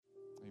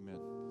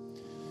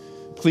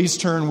Please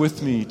turn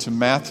with me to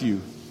Matthew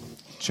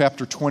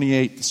chapter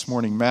 28 this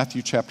morning.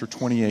 Matthew chapter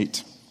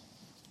 28.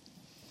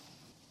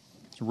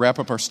 To wrap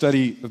up our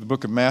study of the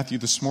book of Matthew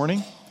this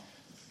morning,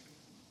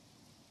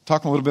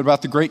 talking a little bit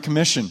about the Great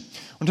Commission. I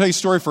want to tell you a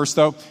story first,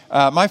 though.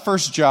 My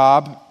first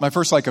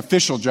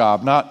official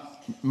job,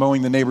 not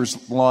mowing the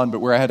neighbor's lawn, but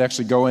where I had to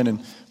actually go in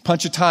and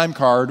punch a time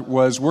card,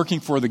 was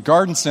working for the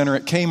garden center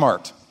at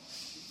Kmart.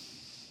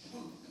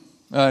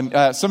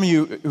 And some of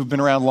you who've been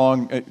around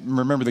long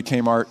remember the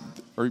Kmart,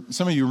 or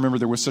some of you remember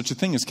there was such a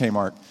thing as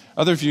Kmart.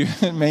 Other of you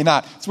may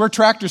not. It's where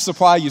Tractor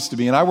Supply used to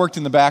be, and I worked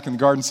in the back in the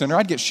garden center.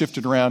 I'd get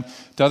shifted around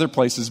to other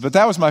places, but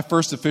that was my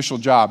first official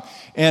job.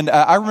 And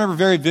I remember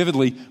very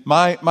vividly,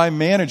 my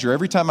manager,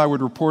 every time I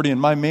would report in,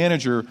 my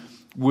manager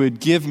would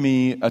give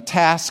me a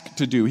task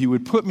to do. He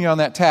would put me on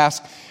that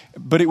task,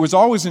 but it was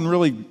always in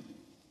really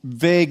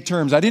vague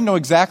terms. I didn't know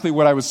exactly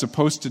what I was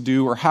supposed to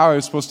do or how I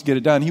was supposed to get it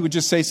done. He would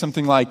just say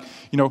something like,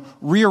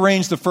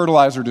 rearrange the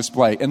fertilizer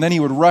display, and then he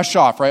would rush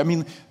off, right? I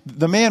mean,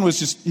 the man was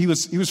he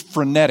was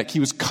frenetic. He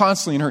was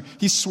constantly in a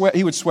hurry.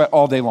 He would sweat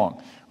all day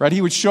long, right?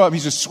 He would show up,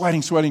 he's just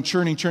sweating,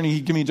 churning.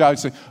 He'd give me a job, he'd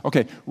say,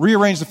 okay,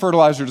 rearrange the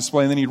fertilizer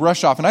display, and then he'd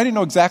rush off. And I didn't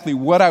know exactly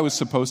what I was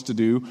supposed to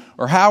do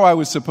or how I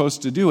was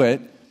supposed to do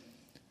it,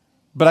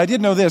 but I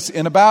did know this.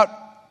 In about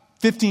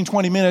 15,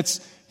 20 minutes,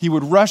 he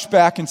would rush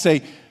back and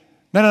say,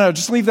 No,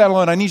 just leave that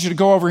alone. I need you to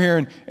go over here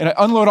and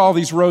unload all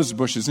these rose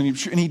bushes. And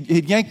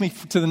he'd yank me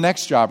to the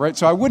next job, right?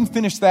 So I wouldn't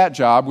finish that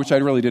job, which I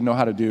really didn't know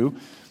how to do,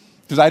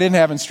 because I didn't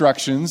have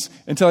instructions,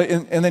 and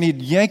then he'd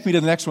yank me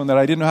to the next one that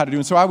I didn't know how to do.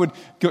 And so I would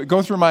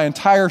go through my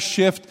entire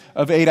shift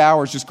of 8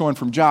 hours, just going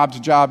from job to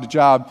job to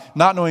job,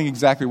 not knowing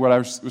exactly what I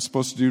was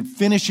supposed to do,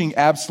 finishing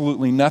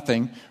absolutely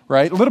nothing,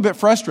 right? A little bit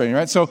frustrating,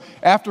 right? So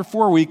after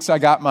 4 weeks, I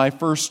got my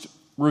first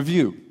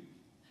review.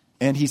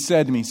 And he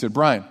said to me,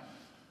 Brian,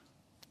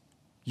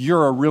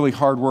 you're a really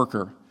hard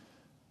worker,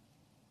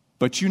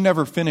 but you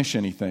never finish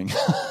anything.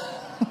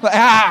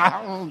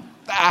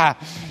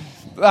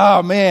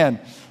 Oh, man.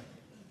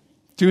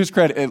 To his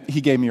credit,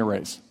 he gave me a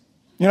raise.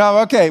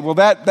 Okay, well,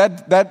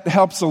 that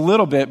helps a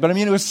little bit, but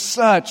it was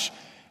such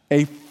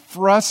a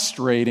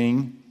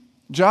frustrating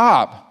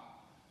job.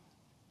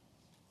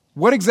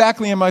 What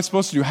exactly am I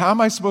supposed to do? How am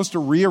I supposed to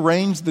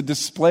rearrange the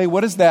display?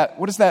 What does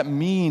that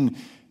mean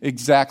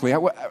exactly?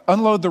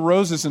 Unload the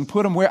roses and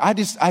put them where?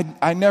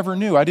 I never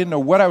knew. I didn't know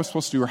what I was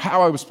supposed to do or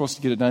how I was supposed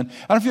to get it done.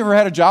 I don't know if you ever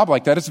had a job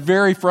like that. It's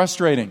very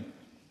frustrating.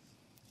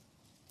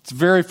 It's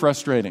very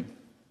frustrating.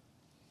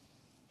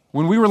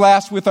 When we were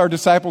last with our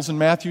disciples in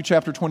Matthew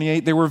chapter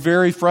 28, they were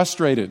very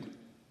frustrated.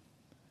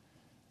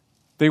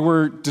 They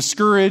were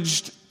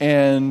discouraged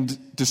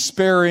and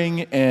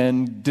despairing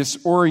and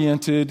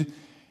disoriented.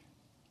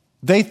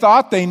 They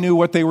thought they knew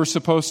what they were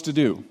supposed to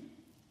do.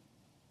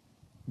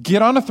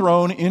 Get on a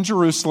throne in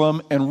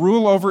Jerusalem and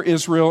rule over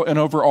Israel and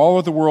over all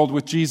of the world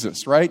with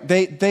Jesus, right?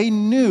 They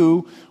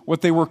knew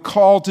what they were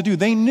called to do.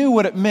 They knew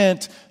what it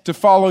meant to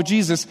follow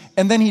Jesus,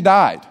 and then he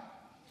died.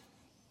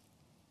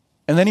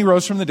 And then he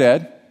rose from the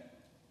dead.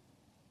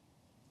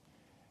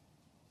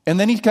 And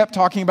then he kept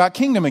talking about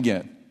kingdom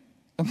again.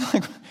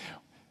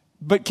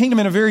 But kingdom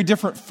in a very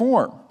different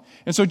form.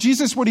 And so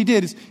Jesus, what he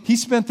did is he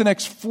spent the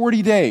next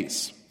 40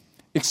 days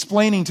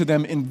explaining to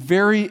them in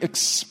very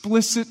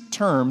explicit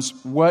terms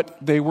what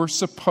they were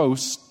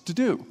supposed to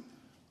do.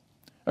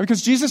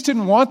 Because Jesus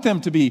didn't want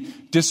them to be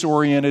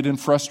disoriented and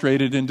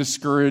frustrated and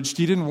discouraged.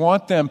 He didn't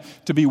want them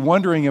to be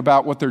wondering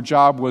about what their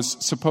job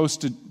was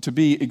supposed to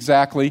be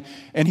exactly.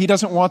 And he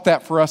doesn't want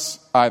that for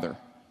us either.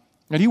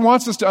 And he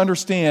wants us to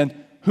understand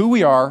who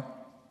we are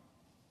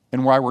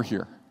and why we're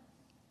here.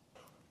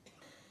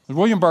 As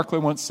William Barclay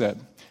once said,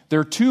 there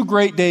are two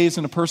great days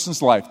in a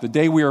person's life, the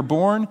day we are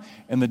born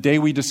and the day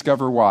we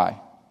discover why.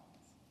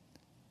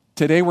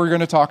 Today we're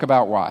going to talk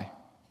about why.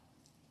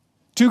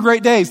 Two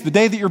great days, the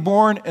day that you're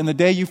born and the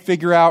day you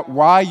figure out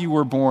why you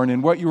were born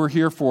and what you were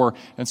here for.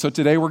 And so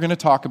today we're going to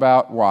talk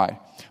about why.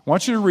 I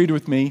want you to read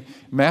with me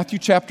Matthew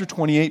chapter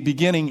 28,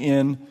 beginning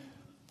in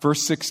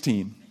verse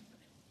 16.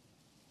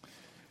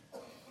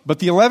 But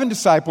the 11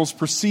 disciples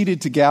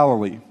proceeded to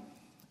Galilee,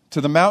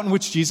 to the mountain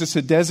which Jesus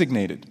had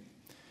designated.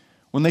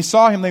 When they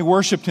saw him, they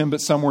worshipped him,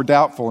 but some were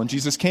doubtful. And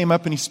Jesus came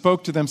up and he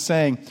spoke to them,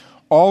 saying,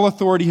 all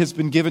authority has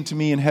been given to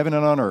me in heaven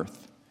and on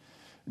earth.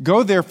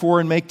 Go therefore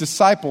and make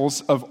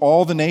disciples of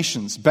all the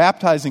nations,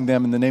 baptizing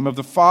them in the name of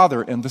the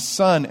Father and the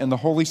Son and the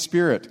Holy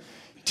Spirit,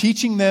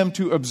 teaching them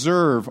to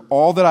observe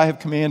all that I have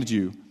commanded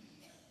you.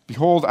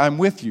 Behold, I'm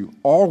with you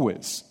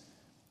always,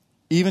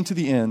 even to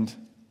the end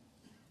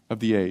of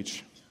the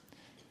age.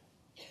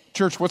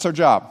 Church, what's our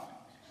job?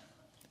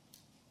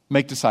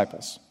 Make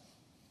disciples.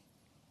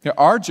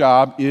 Our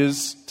job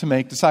is to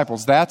make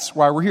disciples. That's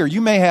why we're here.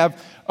 You may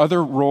have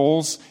other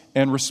roles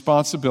and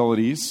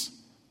responsibilities.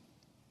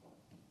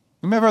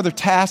 You may have other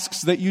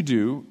tasks that you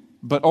do,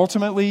 but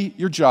ultimately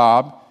your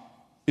job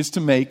is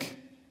to make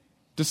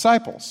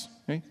disciples.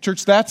 Okay?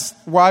 Church, that's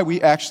why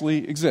we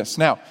actually exist.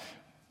 Now,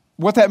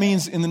 what that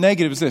means in the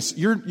negative is this.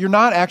 You're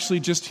not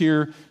actually just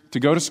here to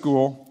go to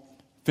school,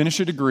 finish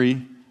a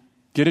degree,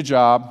 get a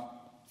job,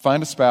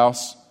 find a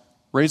spouse,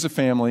 raise a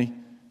family,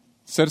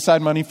 set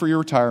aside money for your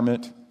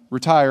retirement,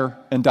 retire,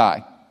 and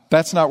die.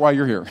 That's not why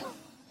you're here.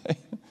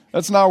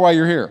 That's not why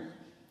you're here.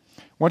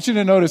 I want you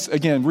to notice,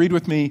 again, read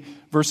with me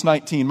verse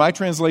 19. My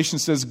translation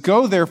says,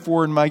 "Go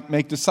therefore and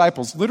make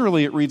disciples."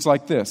 Literally, it reads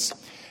like this: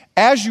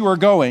 as you are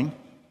going,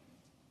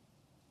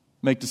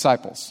 make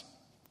disciples.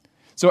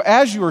 So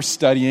as you are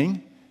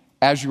studying,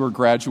 as you are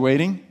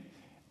graduating,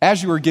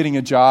 as you are getting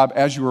a job,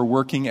 as you are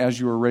working, as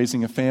you are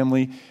raising a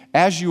family,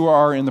 as you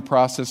are in the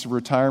process of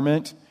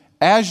retirement,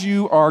 as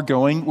you are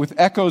going, with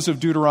echoes of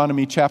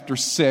Deuteronomy chapter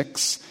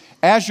 6,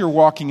 as you're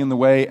walking in the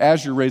way,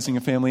 as you're raising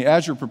a family,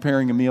 as you're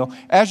preparing a meal,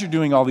 as you're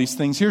doing all these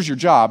things, here's your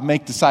job: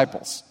 make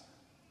disciples.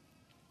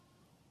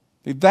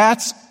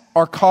 That's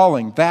our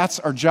calling. That's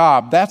our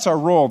job. That's our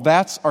role.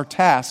 That's our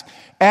task.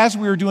 As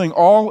we are doing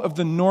all of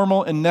the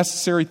normal and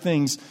necessary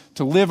things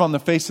to live on the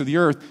face of the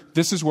earth,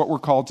 this is what we're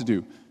called to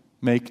do: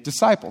 make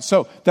disciples.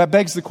 So that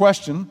begs the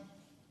question,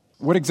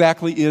 what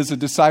exactly is a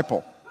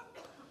disciple?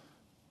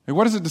 And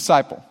what is a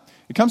disciple?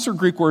 It comes from the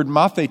Greek word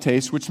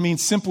mathetes, which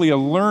means simply a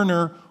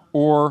learner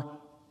or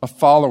a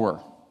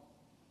follower.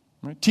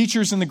 Right?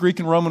 Teachers in the Greek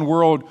and Roman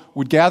world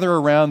would gather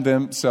around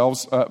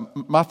themselves,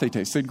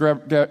 mathetes. They'd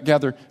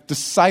gather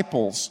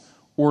disciples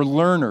or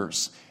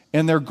learners.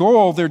 And their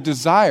goal, their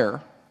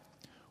desire,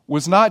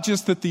 was not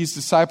just that these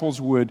disciples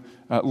would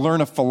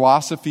learn a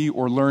philosophy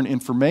or learn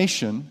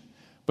information,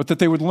 but that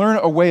they would learn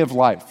a way of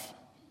life.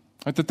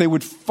 Right? That they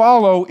would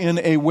follow in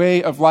a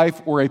way of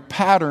life or a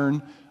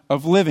pattern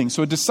of living.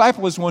 So a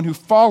disciple is one who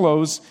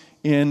follows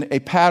in a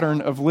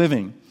pattern of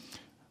living.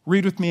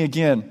 Read with me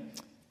again,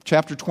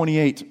 chapter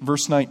 28,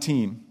 verse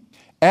 19.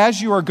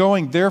 As you are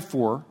going,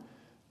 therefore,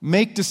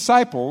 make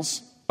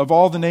disciples of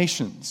all the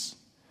nations,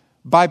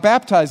 by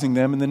baptizing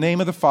them in the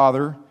name of the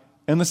Father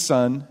and the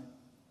Son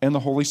and the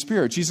Holy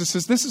Spirit. Jesus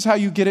says, this is how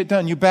you get it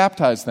done. You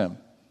baptize them.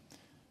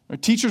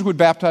 Teachers would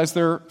baptize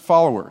their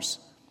followers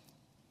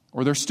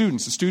or their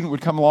students. A student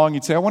would come along,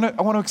 he'd say, I want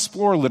to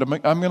explore a little.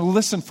 I'm going to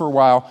listen for a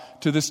while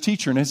to this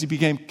teacher. And as he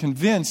became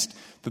convinced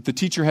that the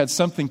teacher had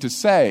something to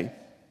say,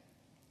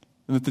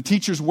 and that the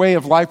teacher's way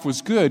of life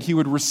was good, he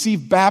would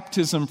receive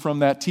baptism from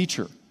that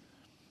teacher.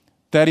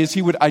 That is,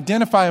 he would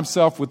identify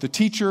himself with the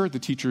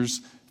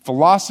teacher's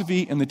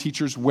philosophy, and the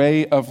teacher's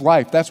way of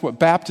life. That's what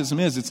baptism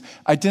is. It's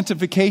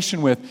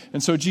identification with.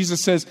 And so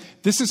Jesus says,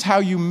 this is how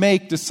you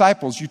make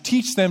disciples. You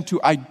teach them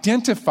to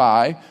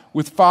identify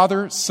with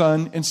Father,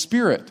 Son, and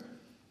Spirit.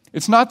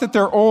 It's not that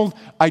their old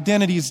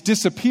identities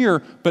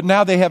disappear, but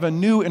now they have a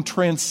new and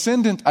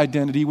transcendent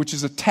identity which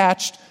is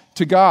attached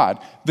to God,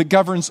 that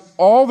governs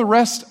all the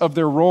rest of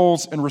their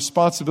roles and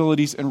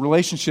responsibilities and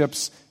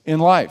relationships in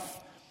life.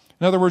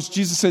 In other words,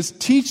 Jesus says,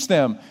 teach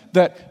them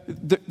that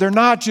they're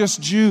not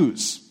just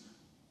Jews,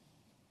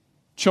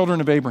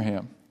 children of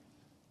Abraham.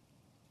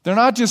 They're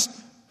not just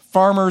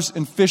farmers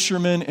and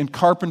fishermen and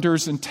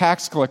carpenters and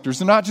tax collectors.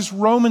 They're not just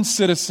Roman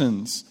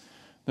citizens.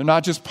 They're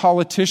not just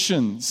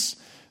politicians.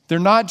 They're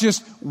not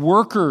just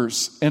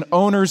workers and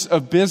owners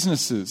of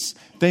businesses.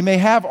 They may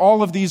have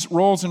all of these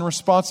roles and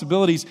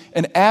responsibilities,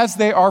 and as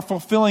they are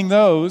fulfilling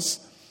those,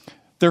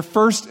 their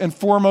first and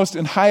foremost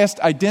and highest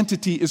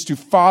identity is to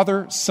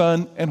Father,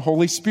 Son, and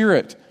Holy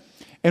Spirit.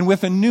 And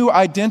with a new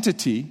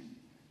identity,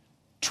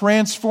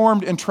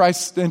 transformed and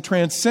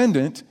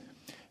transcendent,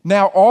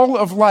 now all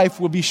of life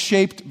will be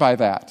shaped by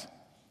that.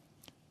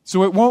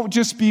 So it won't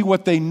just be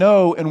what they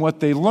know and what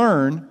they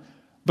learn,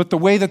 but the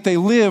way that they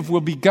live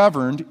will be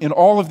governed in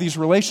all of these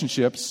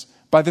relationships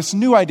by this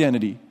new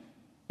identity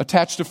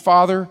attached to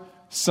Father,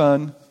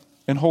 Son,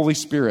 and Holy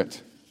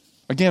Spirit.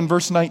 Again,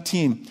 verse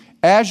 19,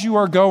 as you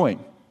are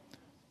going,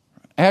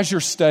 as you're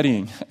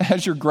studying,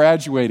 as you're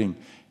graduating,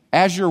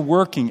 as you're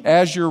working,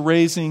 as you're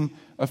raising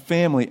a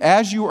family,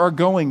 as you are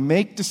going,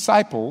 make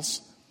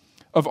disciples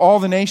of all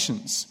the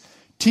nations,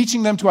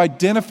 teaching them to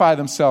identify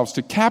themselves,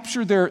 to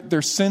capture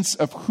their sense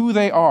of who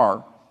they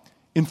are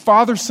in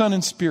Father, Son,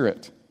 and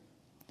Spirit,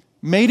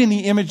 made in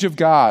the image of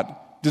God,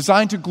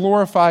 designed to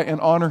glorify and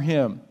honor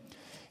Him,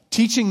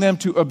 teaching them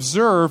to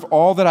observe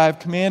all that I have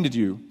commanded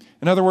you.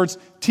 In other words,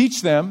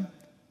 teach them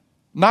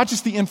not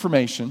just the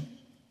information,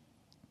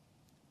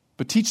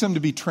 but teach them to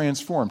be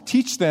transformed.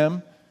 Teach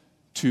them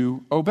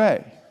to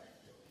obey.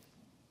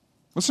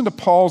 Listen to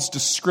Paul's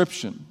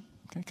description,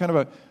 okay, kind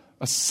of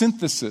a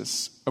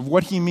synthesis of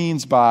what he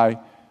means by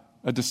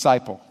a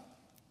disciple.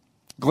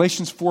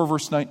 Galatians 4,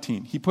 verse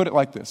 19. He put it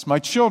like this: my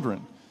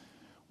children,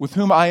 with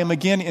whom I am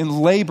again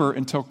in labor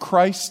until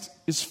Christ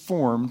is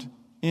formed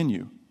in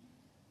you.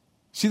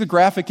 See the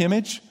graphic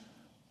image?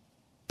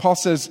 Paul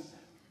says,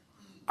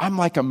 I'm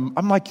like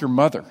your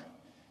mother.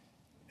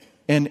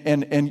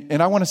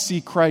 And I want to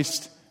see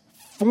Christ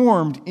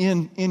formed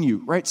in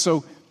you, right?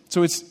 So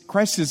it's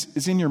Christ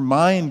is in your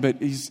mind,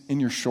 but He's in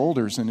your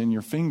shoulders and in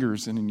your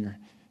fingers and in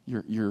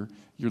your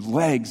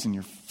legs and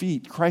your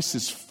feet. Christ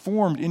is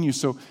formed in you.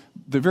 So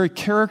the very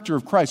character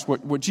of Christ,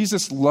 what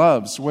Jesus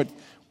loves, what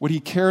He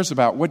cares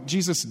about, what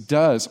Jesus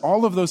does,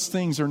 all of those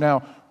things are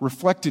now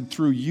reflected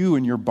through you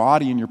and your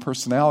body and your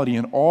personality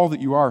and all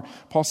that you are.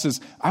 Paul says,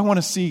 I want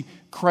to see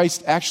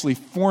Christ actually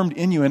formed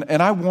in you,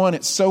 and I want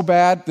it so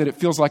bad that it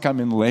feels like I'm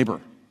in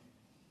labor.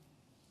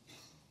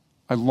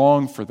 I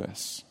long for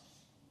this.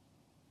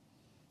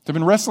 I've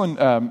been wrestling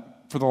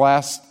for the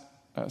last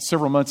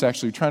several months,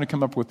 actually, trying to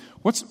come up with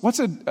what's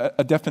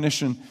a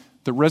definition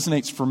that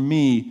resonates for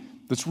me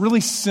that's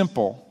really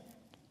simple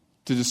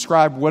to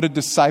describe what a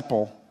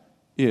disciple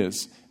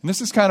is. And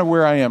this is kind of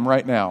where I am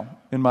right now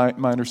in my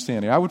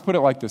understanding. I would put it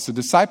like this. A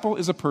disciple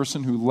is a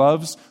person who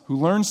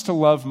learns to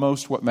love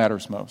most what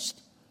matters most.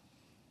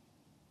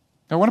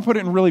 I want to put it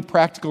in really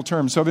practical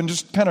terms. So I've been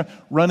just kind of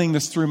running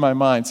this through my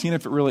mind, seeing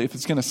if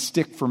it's going to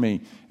stick for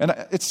me. And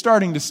it's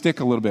starting to stick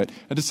a little bit.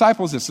 A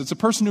disciple is this. It's a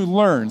person who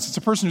learns. It's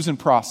a person who's in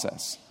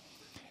process.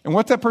 And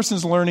what that person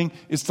is learning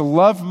is to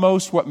love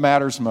most what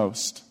matters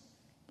most.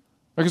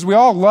 Because we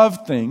all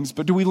love things,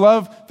 but do we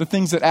love the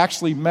things that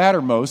actually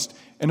matter most?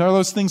 And are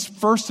those things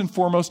first and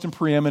foremost and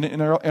preeminent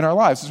in our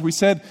lives? As we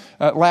said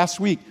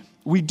last week,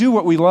 we do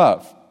what we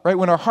love. Right?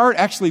 When our heart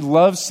actually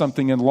loves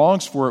something and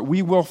longs for it,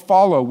 we will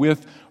follow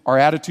with our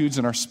attitudes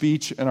and our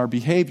speech and our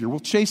behavior. We'll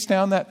chase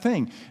down that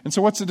thing. And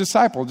so what's a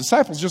disciple? A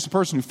disciple is just a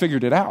person who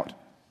figured it out.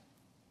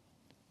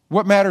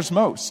 What matters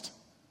most?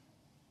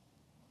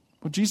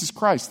 Well, Jesus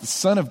Christ, the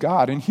Son of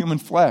God in human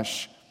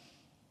flesh,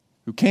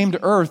 who came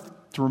to earth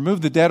to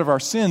remove the debt of our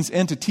sins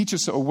and to teach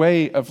us a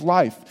way of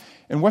life.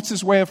 And what's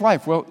his way of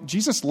life? Well,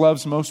 Jesus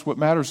loves most what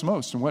matters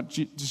most. And what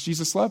does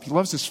Jesus love? He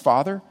loves his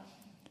Father,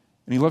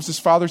 and he loves his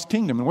Father's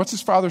kingdom. And what's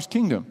his Father's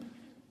kingdom? Well,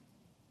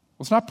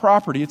 it's not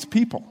property, it's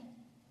people.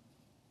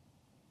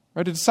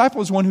 Right? A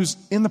disciple is one who's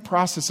in the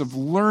process of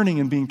learning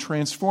and being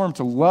transformed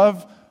to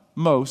love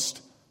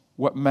most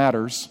what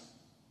matters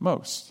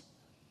most.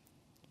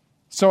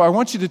 So I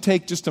want you to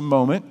take just a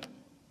moment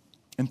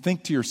and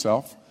think to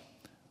yourself,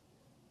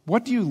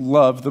 what do you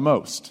love the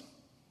most?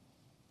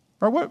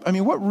 Or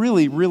what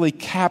really, really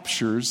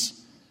captures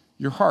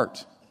your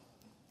heart?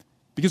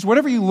 Because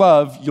whatever you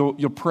love,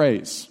 you'll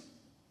praise.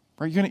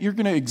 Right? You're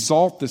going to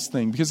exalt this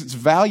thing because it's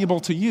valuable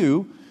to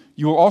you.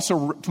 You will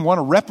also want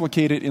to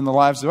replicate it in the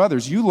lives of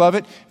others. You love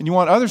it, and you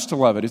want others to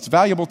love it. It's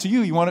valuable to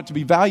you. You want it to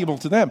be valuable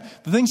to them.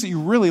 The things that you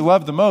really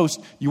love the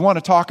most, you want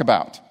to talk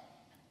about.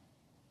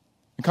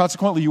 And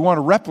consequently, you want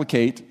to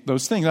replicate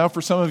those things. Now,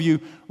 for some of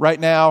you right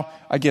now,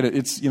 I get it.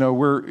 It's,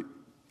 we're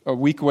a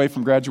week away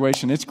from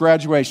graduation. It's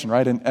graduation,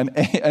 right? An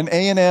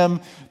A&M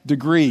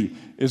degree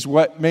is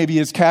what maybe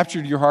has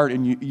captured your heart,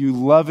 and you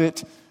love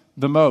it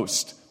the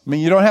most. I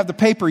mean, you don't have the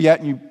paper yet,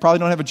 and you probably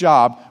don't have a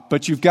job,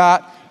 but you've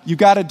got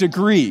a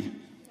degree,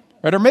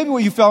 right? Or maybe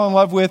what you fell in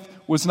love with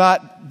was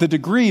not the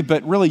degree,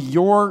 but really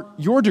your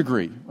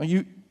degree.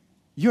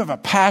 You have a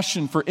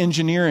passion for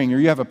engineering, or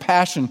you have a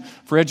passion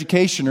for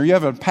education, or you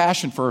have a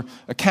passion for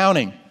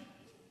accounting.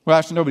 Well,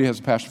 actually, nobody has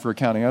a passion for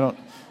accounting.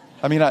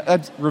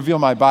 I'd reveal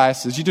my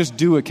biases. You just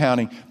do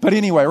accounting. But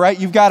anyway, right?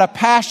 You've got a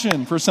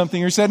passion for something.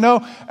 You said,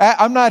 no,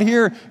 I'm not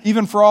here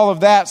even for all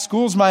of that.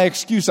 School's my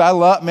excuse. I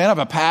have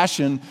a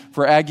passion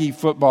for Aggie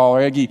football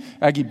or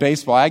Aggie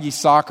baseball, Aggie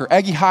soccer,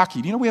 Aggie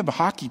hockey. Do you know we have a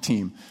hockey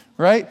team,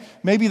 right?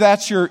 Maybe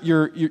that's your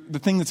the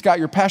thing that's got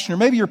your passion. Or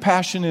maybe your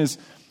passion is,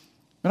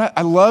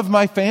 I love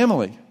my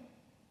family.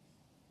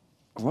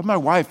 I love my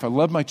wife. I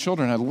love my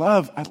children. I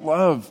love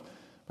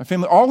my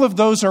family. All of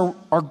those are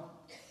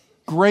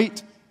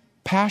great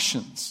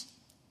passions.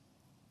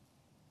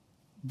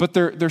 But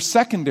they're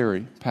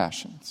secondary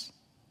passions.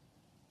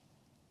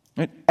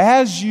 Right?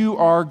 As you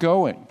are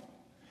going,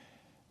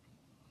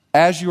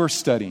 as you are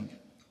studying,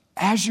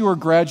 as you are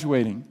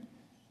graduating,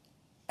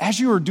 as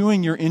you are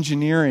doing your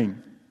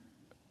engineering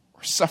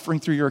or suffering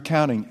through your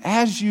accounting,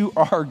 as you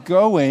are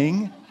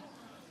going,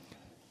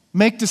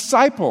 make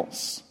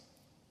disciples.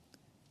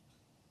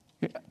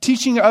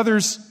 Teaching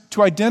others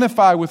to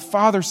identify with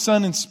Father,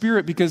 Son, and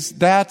Spirit because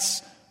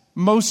that's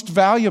most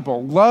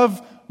valuable.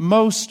 Love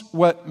most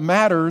what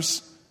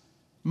matters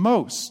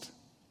most.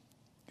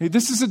 Okay,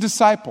 this is a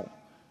disciple.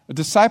 A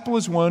disciple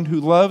is one who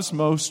loves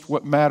most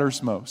what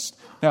matters most.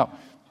 Now,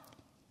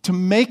 to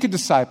make a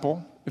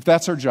disciple, if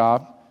that's our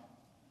job,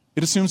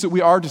 it assumes that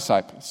we are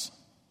disciples.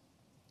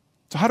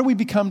 So how do we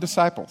become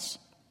disciples?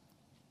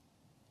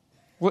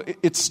 Well,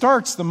 it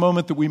starts the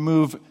moment that we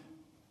move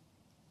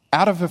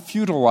out of a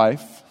futile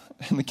life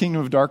in the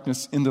kingdom of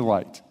darkness into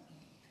light.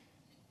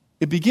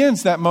 It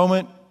begins that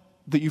moment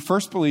that you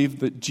first believe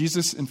that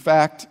Jesus, in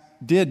fact,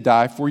 did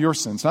die for your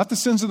sins, not the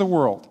sins of the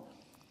world,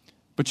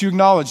 but you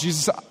acknowledge,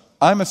 Jesus,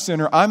 I'm a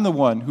sinner, I'm the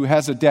one who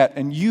has a debt,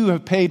 and you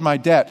have paid my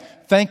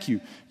debt. Thank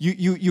you.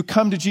 You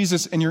come to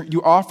Jesus and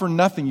you offer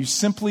nothing. You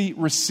simply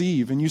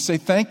receive, and you say,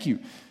 thank you.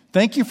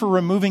 Thank you for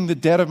removing the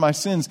debt of my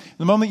sins.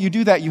 The moment you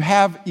do that, you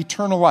have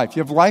eternal life.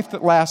 You have life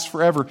that lasts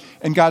forever.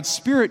 And God's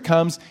Spirit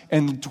comes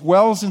and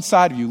dwells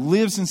inside of you,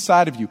 lives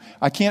inside of you.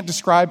 I can't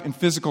describe in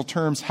physical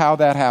terms how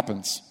that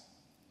happens.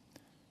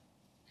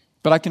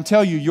 But I can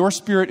tell you, your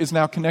spirit is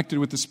now connected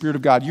with the Spirit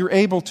of God. You're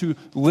able to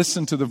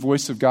listen to the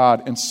voice of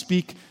God and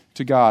speak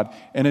to God.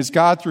 And as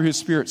God, through His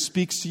Spirit,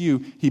 speaks to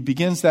you, He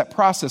begins that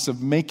process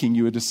of making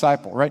you a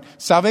disciple, right?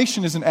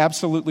 Salvation is an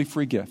absolutely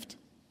free gift.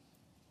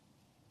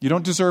 You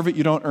don't deserve it.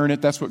 You don't earn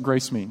it. That's what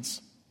grace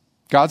means.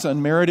 God's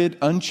unmerited,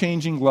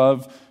 unchanging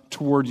love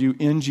toward you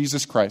in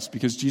Jesus Christ,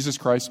 because Jesus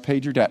Christ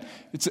paid your debt.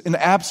 It's an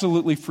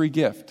absolutely free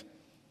gift.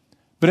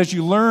 But as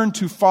you learn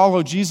to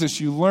follow Jesus,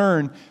 you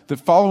learn that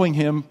following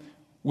him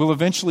will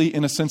eventually,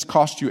 in a sense,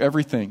 cost you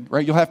everything,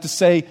 right? You'll have to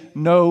say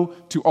no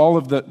to all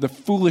of the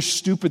foolish,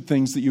 stupid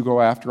things that you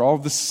go after, all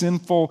of the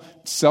sinful,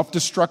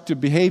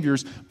 self-destructive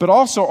behaviors, but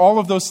also all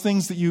of those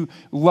things that you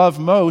love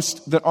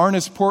most that aren't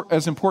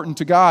as important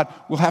to God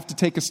will have to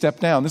take a step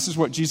down. This is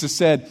what Jesus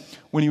said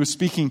when he was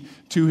speaking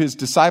to his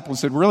disciples.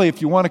 He said, really,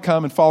 if you want to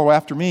come and follow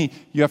after me,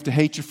 you have to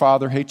hate your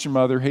father, hate your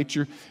mother, hate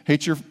your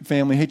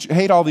family,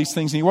 hate all these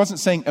things. And he wasn't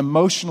saying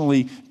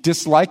emotionally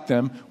dislike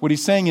them. What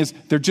he's saying is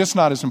they're just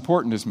not as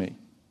important as me.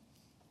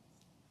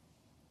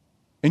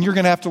 And you're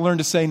going to have to learn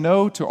to say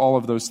no to all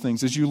of those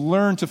things. As you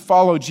learn to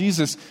follow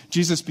Jesus,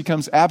 Jesus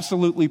becomes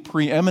absolutely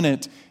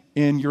preeminent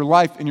in your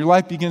life, and your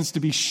life begins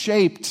to be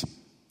shaped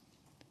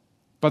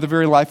by the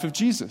very life of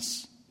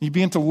Jesus. You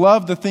begin to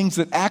love the things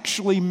that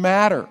actually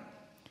matter.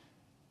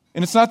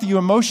 And it's not that you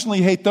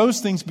emotionally hate those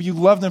things, but you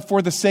love them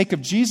for the sake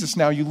of Jesus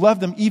now. You love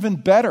them even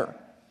better.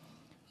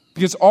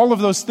 Because all of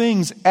those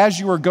things, as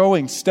you are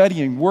going,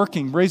 studying,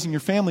 working, raising your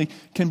family,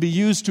 can be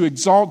used to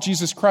exalt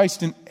Jesus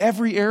Christ in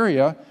every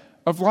area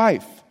of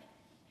life.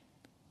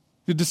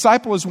 The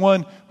disciple is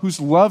one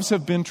whose loves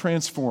have been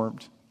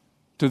transformed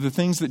to the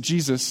things that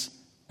Jesus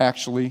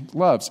actually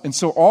loves. And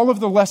so all of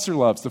the lesser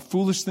loves, the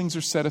foolish things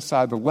are set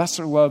aside, the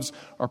lesser loves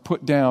are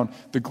put down.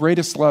 The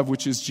greatest love,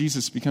 which is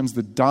Jesus, becomes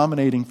the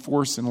dominating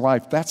force in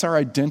life. That's our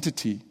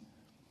identity.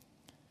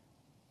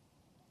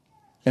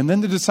 And then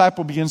the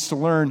disciple begins to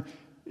learn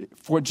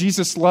what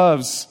Jesus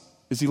loves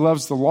is he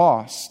loves the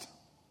lost.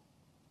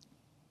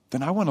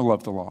 Then I want to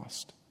love the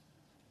lost.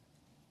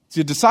 See,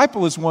 a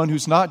disciple is one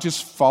who's not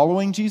just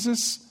following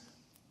Jesus,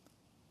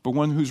 but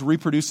one who's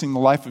reproducing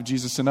the life of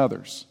Jesus in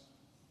others.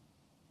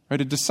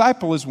 Right? A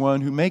disciple is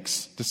one who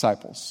makes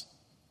disciples.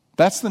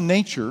 That's the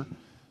nature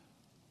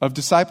of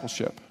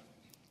discipleship.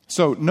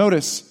 So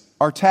notice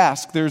our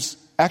task. There's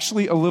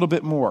actually a little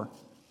bit more.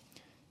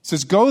 It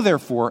says, go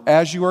therefore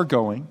as you are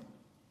going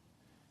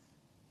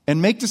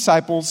and make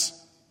disciples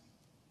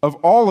of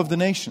all of the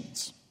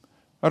nations.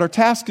 But our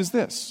task is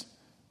this: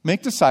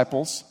 make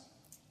disciples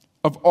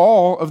of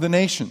all of the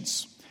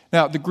nations.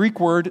 Now, the Greek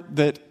word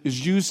that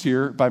is used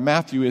here by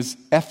Matthew is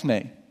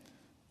ethne.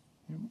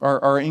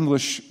 Our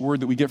English word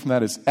that we get from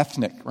that is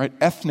ethnic, right?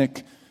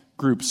 Ethnic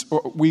groups.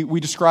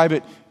 We describe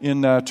it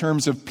in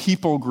terms of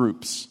people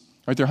groups.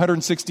 Right? There are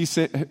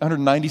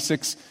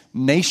 196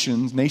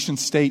 nation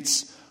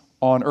states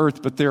on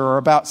earth, but there are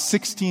about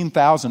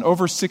 16,000,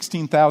 over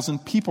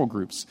 16,000 people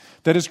groups.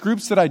 That is,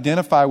 groups that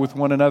identify with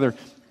one another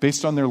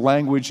based on their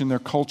language and their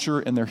culture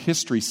and their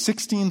history.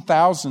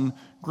 16,000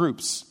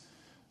 groups.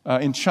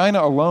 In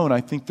China alone,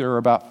 I think there are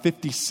about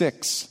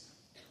 56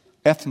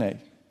 ethne,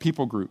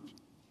 people groups.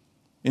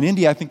 In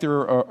India, I think there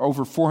are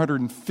over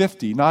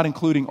 450, not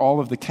including all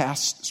of the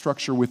caste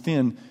structure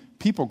within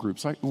people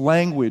groups, like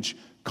language,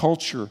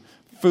 culture,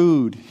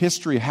 food,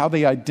 history, how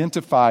they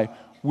identify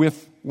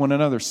with one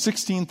another.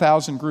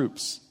 16,000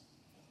 groups.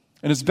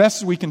 And as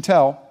best as we can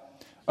tell,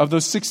 of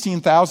those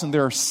 16,000,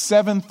 there are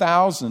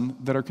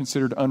 7,000 that are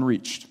considered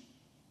unreached.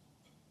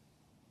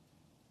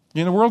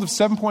 In a world of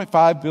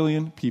 7.5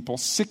 billion people,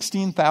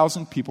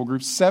 16,000 people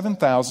groups,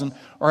 7,000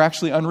 are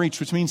actually unreached,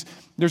 which means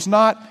there's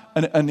not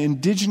an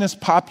indigenous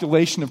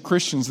population of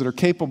Christians that are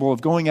capable of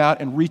going out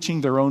and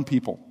reaching their own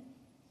people.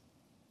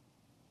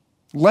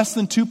 Less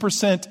than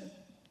 2%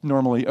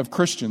 normally of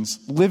Christians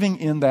living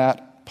in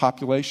that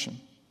population.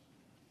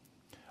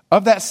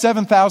 Of that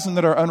 7,000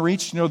 that are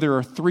unreached, there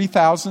are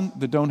 3,000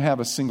 that don't have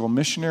a single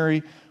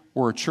missionary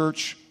or a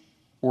church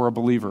or a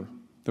believer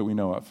that we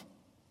know of.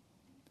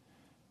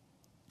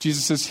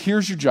 Jesus says,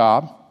 here's your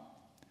job.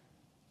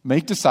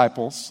 Make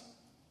disciples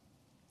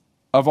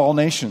of all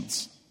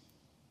nations.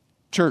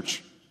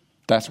 Church,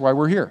 that's why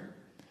we're here.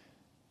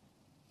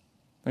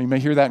 Now you may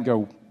hear that and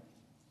go,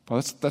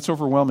 well, that's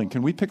overwhelming.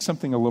 Can we pick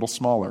something a little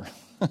smaller?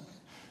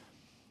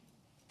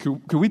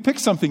 Could we pick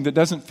something that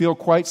doesn't feel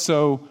quite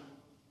so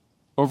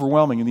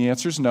overwhelming? And the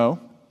answer is no.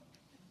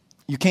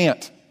 You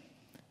can't.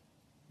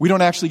 We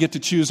don't actually get to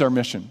choose our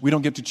mission. We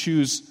don't get to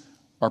choose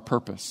our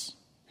purpose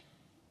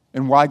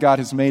and why God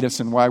has made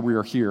us and why we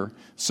are here.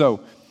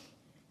 So,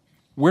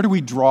 where do we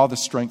draw the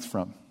strength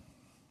from?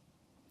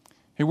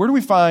 Hey, where do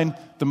we find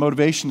the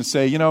motivation to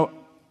say,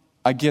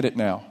 I get it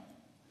now.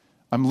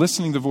 I'm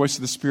listening to the voice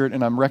of the Spirit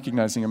and I'm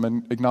recognizing,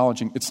 I'm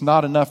acknowledging it's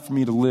not enough for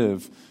me to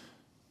live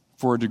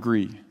for a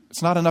degree.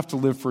 It's not enough to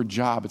live for a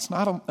job. It's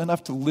not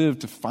enough to live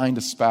to find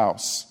a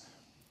spouse.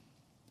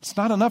 It's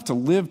not enough to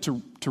live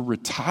to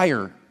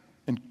retire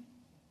and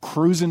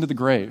cruise into the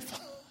grave.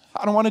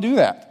 I don't want to do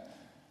that.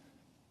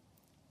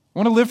 I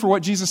want to live for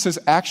what Jesus says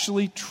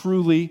actually,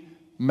 truly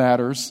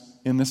matters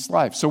in this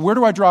life. So where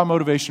do I draw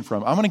motivation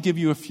from? I'm going to give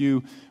you a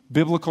few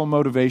biblical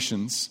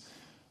motivations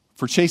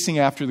for chasing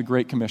after the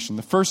Great Commission.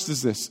 The first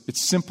is this.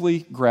 It's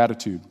simply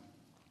gratitude.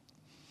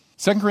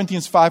 2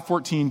 Corinthians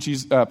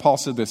 5:14, Paul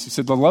said this. He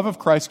said, the love of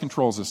Christ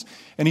controls us.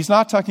 And he's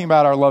not talking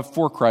about our love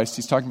for Christ.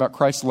 He's talking about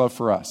Christ's love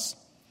for us.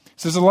 He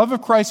says, the love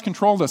of Christ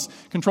controls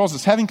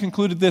us, having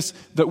concluded this,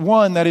 that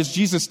one, that is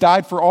Jesus,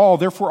 died for all,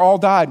 therefore all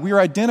died. We are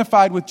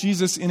identified with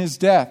Jesus in his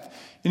death.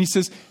 And he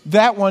says,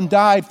 that one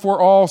died for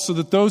all so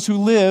that those who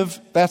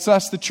live, that's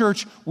us, the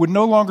church, would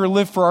no longer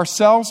live for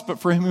ourselves, but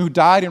for him who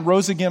died and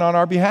rose again on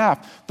our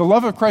behalf. The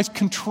love of Christ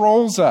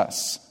controls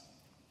us.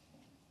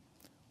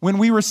 When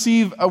we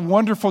receive a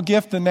wonderful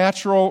gift, the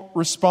natural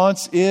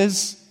response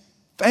is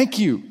thank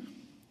you.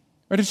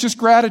 Right? It's just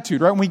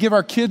gratitude, right? When we give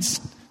our kids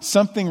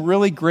something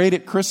really great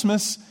at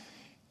Christmas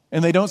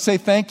and they don't say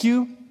thank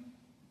you,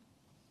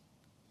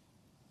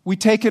 we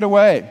take it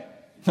away.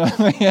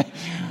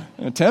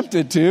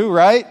 Tempted to,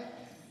 right?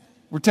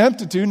 We're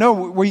tempted to. No,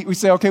 we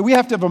say, okay, we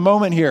have to have a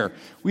moment here.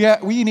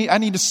 I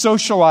need to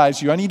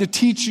socialize you. I need to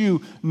teach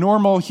you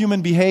normal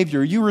human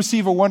behavior. You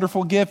receive a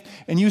wonderful gift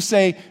and you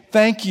say,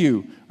 thank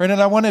you. Right? And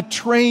I want to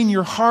train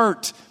your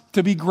heart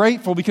to be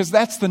grateful because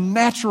that's the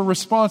natural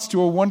response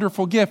to a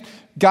wonderful gift.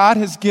 God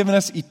has given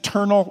us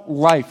eternal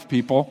life,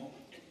 people.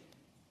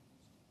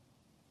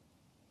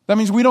 That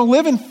means we don't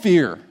live in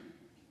fear.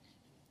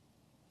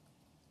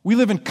 We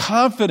live in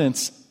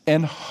confidence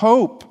and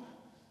hope.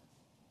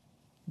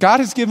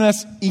 God has given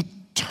us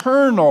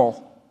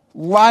eternal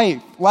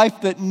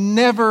life that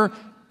never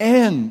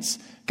ends.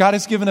 God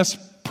has given us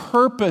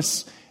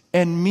purpose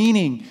and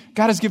meaning.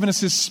 God has given us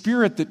his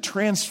Spirit that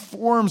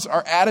transforms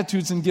our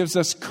attitudes and gives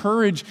us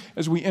courage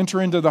as we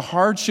enter into the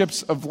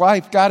hardships of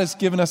life. God has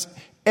given us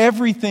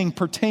everything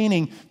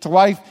pertaining to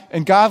life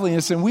and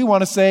godliness, and we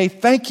want to say,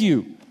 thank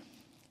you.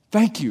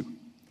 Thank you.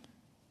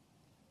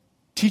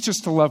 Teach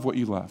us to love what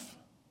you love.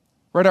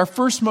 Right? Our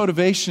first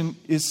motivation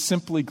is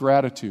simply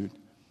gratitude.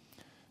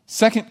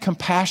 Second,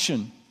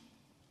 compassion.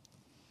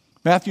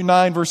 Matthew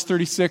 9, verse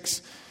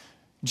 36,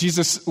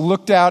 Jesus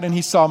looked out and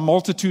he saw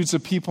multitudes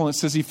of people, and it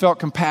says he felt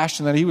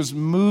compassion, that he was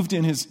moved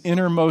in his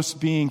innermost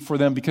being for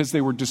them because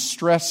they were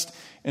distressed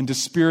and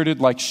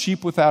dispirited like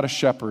sheep without a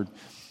shepherd.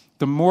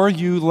 The more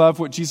you love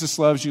what Jesus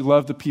loves, you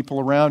love the people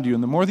around you.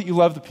 And the more that you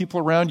love the people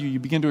around you, you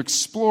begin to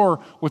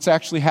explore what's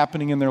actually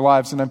happening in their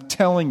lives. And I'm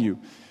telling you,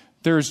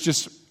 there is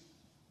just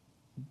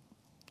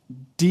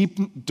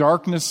deep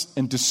darkness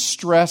and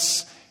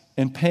distress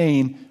and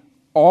pain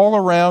all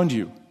around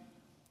you.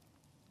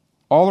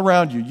 All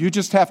around you. You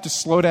just have to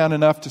slow down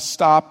enough to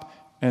stop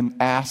and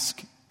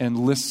ask and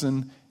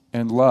listen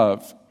and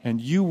love.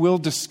 And you will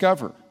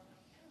discover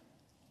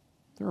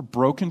there are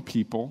broken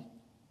people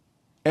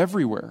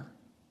everywhere.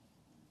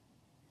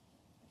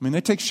 I mean,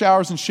 they take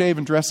showers and shave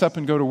and dress up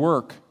and go to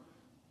work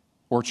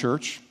or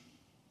church.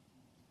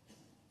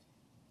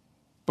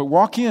 But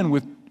walk in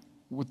with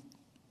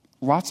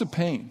lots of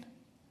pain.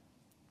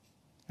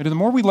 And the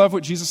more we love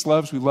what Jesus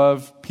loves, we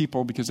love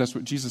people because that's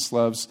what Jesus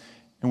loves.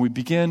 And we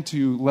begin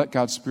to let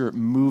God's Spirit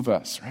move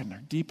us, right, in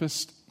our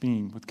deepest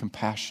being with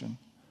compassion.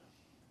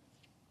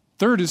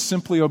 Third is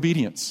simply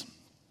obedience.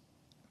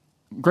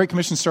 Great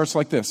Commission starts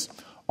like this.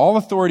 All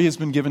authority has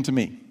been given to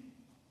me.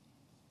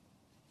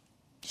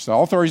 So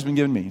all authority has been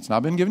given to me. It's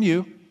not been given to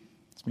you.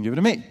 It's been given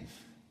to me.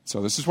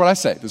 So this is what I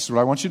say. This is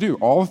what I want you to do.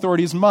 All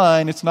authority is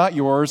mine. It's not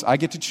yours. I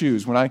get to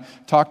choose. When I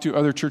talk to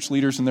other church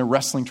leaders and they're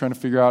wrestling, trying to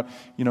figure out,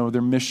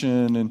 their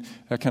mission and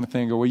that kind of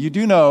thing, I go, well, you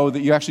do know that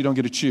you actually don't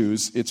get to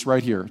choose. It's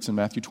right here. It's in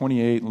Matthew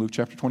 28 and Luke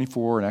chapter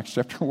 24 and Acts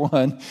chapter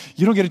 1.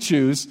 You don't get to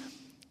choose.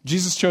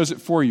 Jesus chose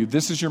it for you.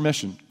 This is your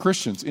mission.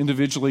 Christians,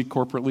 individually,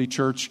 corporately,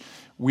 church,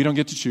 we don't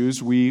get to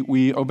choose.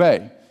 We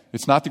obey.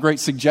 It's not the great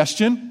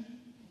suggestion,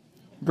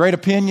 great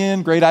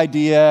opinion, great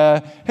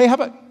idea. Hey, how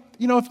about,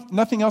 if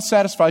nothing else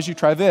satisfies you,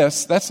 try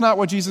this. That's not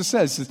what Jesus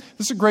says. This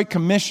is a great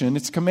commission.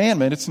 It's a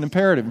commandment. It's an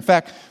imperative. In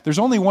fact, there's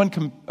only one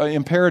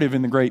imperative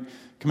in the Great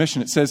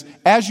Commission. It says,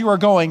 as you are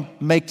going,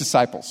 make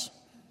disciples.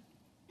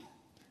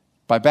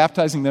 By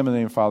baptizing them in the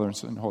name of the Father and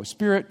Son and Holy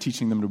Spirit,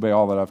 teaching them to obey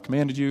all that I've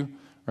commanded you.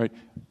 Right?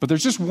 But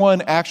there's just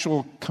one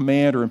actual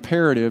command or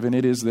imperative, and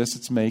it is this.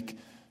 It's make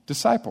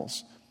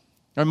disciples.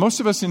 Now, most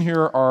of us in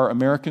here are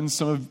Americans.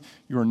 Some of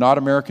you are not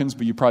Americans,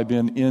 but you've probably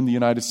been in the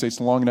United States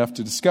long enough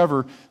to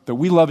discover that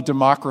we love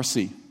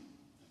democracy.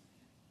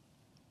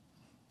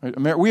 Right?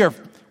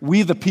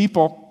 We the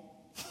people.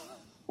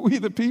 We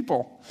the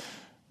people.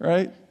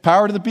 Right?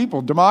 Power to the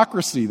people.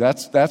 Democracy.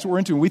 That's what we're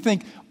into. And we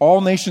think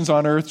all nations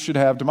on earth should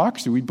have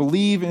democracy. We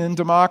believe in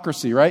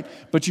democracy, right?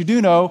 But you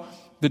do know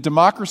that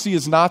democracy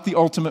is not the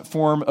ultimate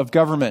form of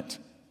government.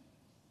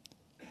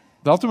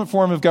 The ultimate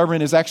form of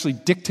government is actually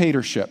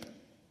dictatorship.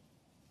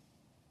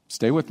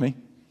 Stay with me.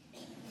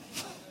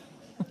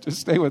 Just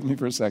stay with me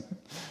for a second.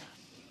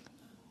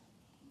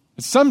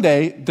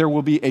 Someday, there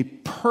will be a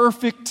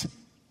perfect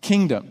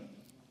kingdom,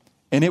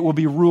 and it will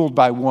be ruled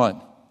by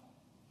one.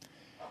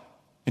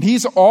 And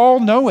he's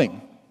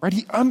all-knowing, right?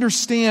 He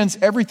understands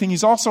everything.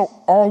 He's also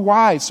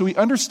all-wise, so he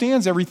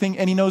understands everything,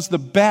 and he knows the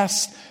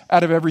best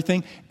out of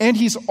everything. And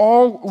he's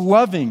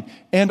all-loving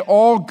and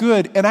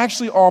all-good and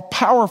actually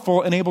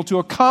all-powerful and able to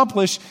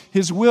accomplish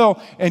his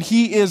will. And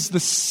he is the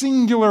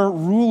singular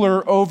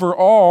ruler over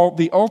all,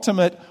 the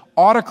ultimate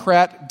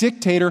autocrat,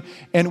 dictator,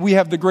 and we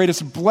have the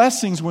greatest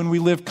blessings when we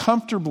live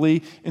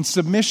comfortably in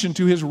submission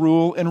to his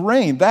rule and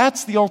reign.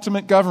 That's the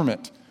ultimate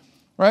government,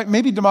 right?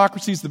 Maybe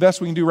democracy is the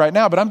best we can do right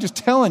now, but I'm just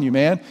telling you,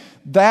 man,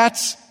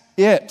 that's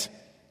it.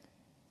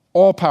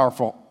 All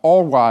powerful,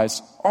 all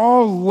wise,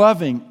 all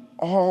loving,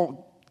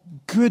 all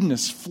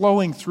goodness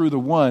flowing through the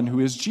one who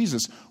is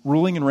Jesus,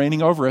 ruling and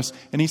reigning over us.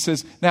 And he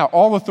says, now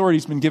all authority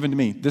has been given to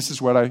me. This is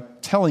what I'm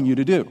telling you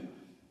to do.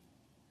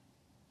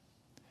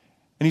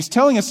 And he's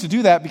telling us to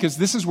do that because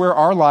this is where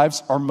our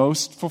lives are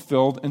most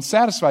fulfilled and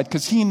satisfied,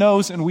 because he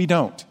knows and we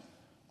don't.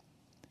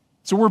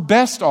 So we're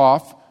best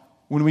off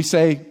when we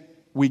say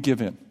we give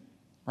in,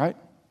 right?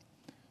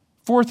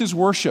 Fourth is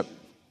worship.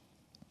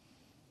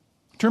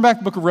 Turn back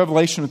to the book of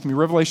Revelation with me,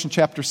 Revelation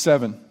chapter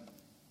 7.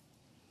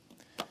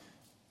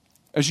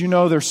 As you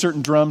know, there are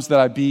certain drums that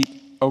I beat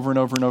over and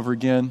over and over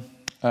again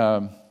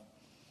because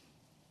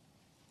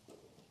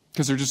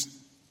they're just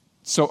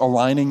so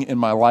aligning in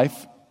my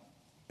life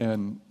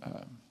and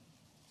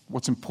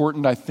what's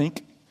important, I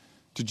think,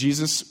 to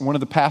Jesus. One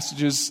of the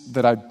passages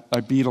that I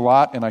beat a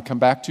lot and I come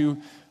back to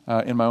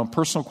in my own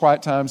personal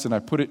quiet times, and I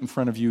put it in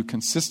front of you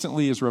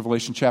consistently, is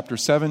Revelation chapter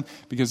 7,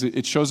 because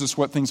it shows us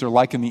what things are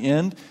like in the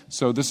end.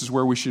 So this is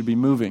where we should be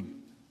moving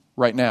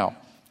right now.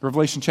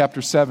 Revelation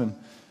chapter 7,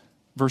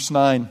 verse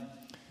 9.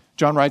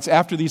 John writes,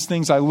 after these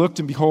things I looked,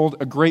 and behold,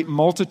 a great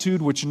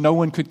multitude which no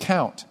one could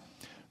count,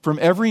 from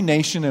every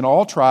nation and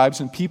all tribes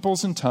and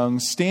peoples and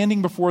tongues,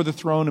 standing before the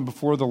throne and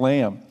before the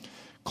Lamb,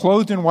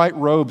 clothed in white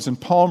robes, and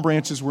palm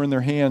branches were in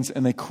their hands,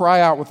 and they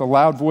cry out with a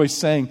loud voice,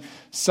 saying,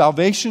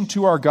 salvation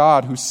to our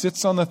God who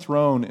sits on the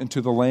throne and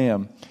to the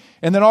Lamb.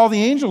 And then all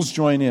the angels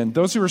join in,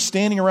 those who are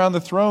standing around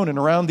the throne and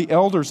around the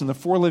elders and the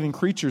four living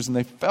creatures, and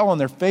they fell on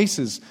their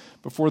faces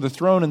before the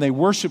throne, and they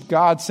worship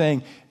God,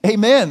 saying,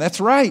 amen, that's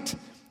right.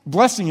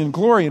 Blessing and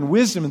glory and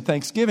wisdom and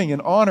thanksgiving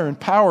and honor and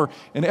power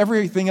and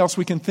everything else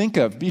we can think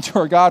of be to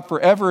our God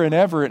forever and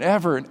ever and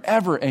ever and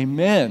ever.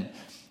 Amen.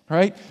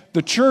 Right?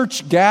 The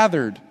church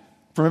gathered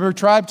from every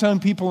tribe, tongue,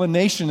 people, and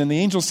nation, and the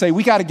angels say,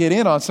 we got to get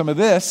in on some of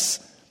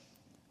this.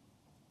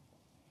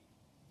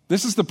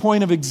 This is the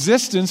point of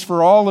existence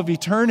for all of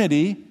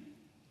eternity.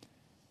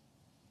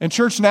 And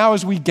church, now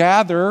as we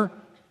gather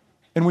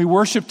and we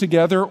worship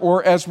together,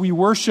 or as we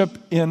worship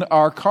in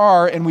our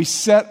car and we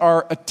set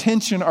our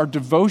attention, our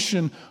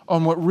devotion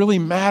on what really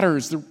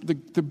matters,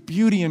 the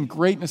beauty and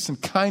greatness and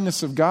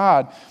kindness of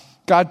God,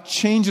 God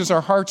changes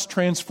our hearts,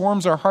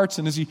 transforms our hearts,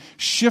 and as he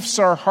shifts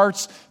our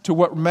hearts to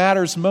what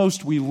matters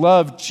most, we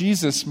love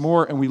Jesus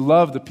more, and we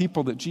love the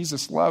people that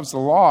Jesus loves, the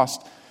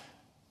lost.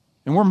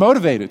 And we're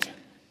motivated,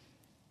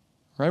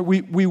 right?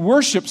 We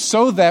worship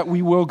so that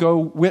we will go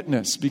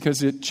witness,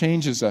 because it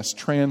changes us,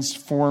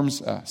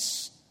 transforms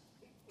us.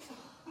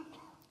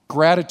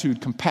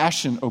 Gratitude,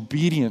 compassion,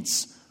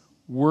 obedience,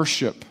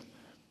 worship.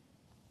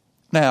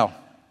 Now,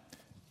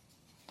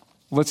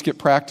 let's get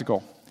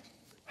practical.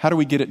 How do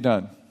we get it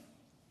done?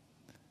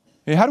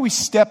 How do we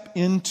step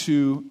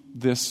into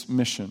this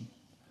mission?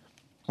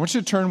 I want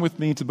you to turn with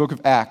me to the book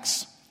of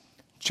Acts,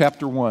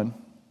 chapter 1,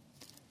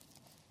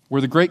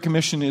 where the Great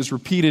Commission is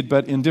repeated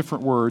but in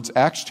different words.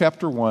 Acts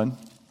chapter 1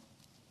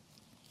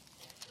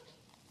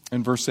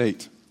 and verse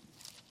 8.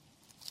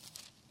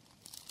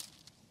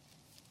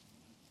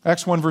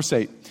 Acts 1, verse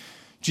 8.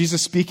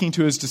 Jesus speaking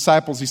to his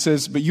disciples, he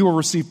says, but you will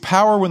receive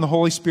power when the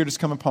Holy Spirit has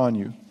come upon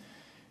you.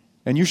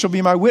 And you shall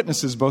be my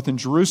witnesses both in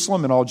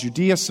Jerusalem and all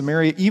Judea,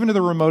 Samaria, even to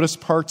the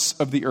remotest parts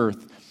of the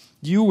earth.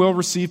 You will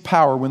receive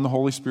power when the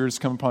Holy Spirit has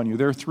come upon you.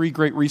 There are three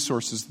great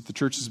resources that the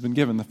church has been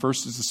given. The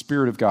first is the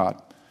Spirit of God.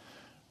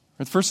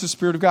 The first is the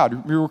Spirit of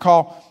God. You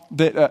recall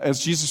that as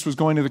Jesus was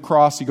going to the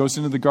cross, he goes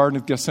into the Garden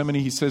of Gethsemane.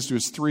 He says to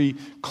his three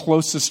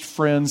closest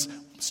friends,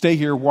 stay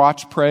here,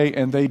 watch, pray,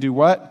 and they do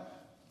what?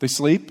 They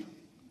sleep.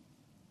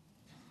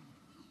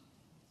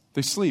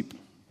 They sleep.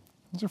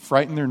 They're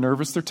frightened, they're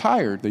nervous, they're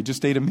tired. They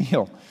just ate a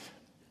meal.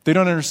 They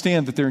don't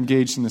understand that they're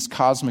engaged in this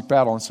cosmic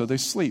battle, and so they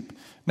sleep.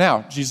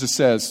 Now, Jesus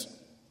says,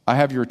 I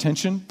have your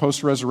attention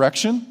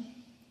post-resurrection.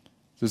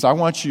 He says, I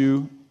want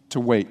you to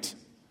wait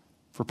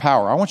for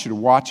power. I want you to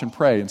watch and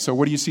pray. And so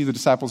what do you see the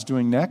disciples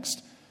doing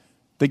next?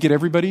 They get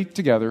everybody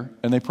together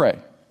and they pray.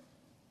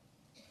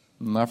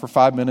 Not for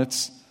 5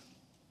 minutes,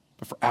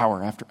 but for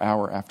hour after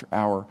hour after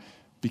hour,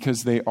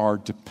 because they are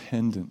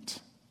dependent.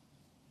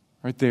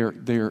 Right?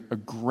 They're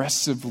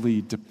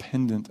aggressively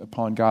dependent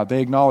upon God.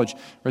 They acknowledge,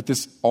 right,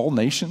 this all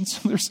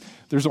nations,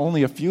 there's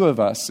only a few of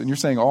us, and you're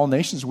saying all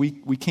nations, we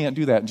can't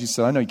do that. And Jesus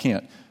said, I know you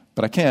can't,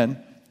 but I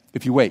can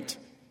if you wait.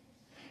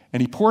 And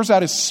he pours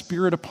out his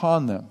Spirit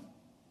upon them.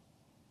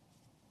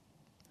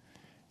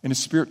 And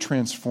his Spirit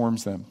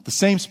transforms them. The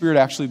same Spirit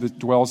actually that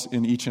dwells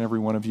in each and every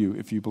one of you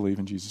if you believe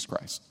in Jesus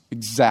Christ.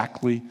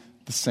 Exactly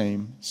the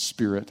same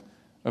Spirit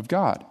of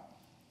God.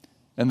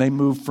 And they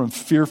move from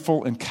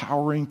fearful and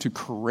cowering to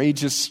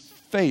courageous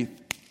faith,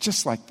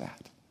 just like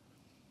that.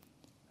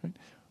 Right?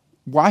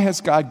 Why has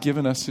God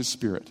given us his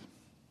Spirit?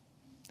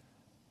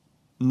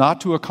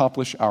 Not to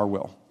accomplish our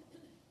will.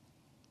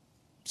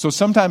 So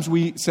sometimes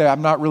we say,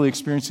 I'm not really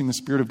experiencing the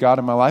Spirit of God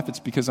in my life. It's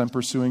because I'm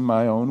pursuing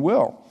my own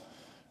will.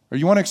 Or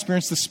you want to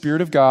experience the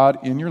Spirit of God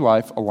in your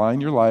life, align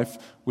your life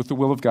with the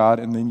will of God,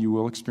 and then you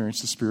will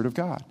experience the Spirit of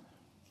God.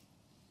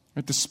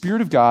 Right? The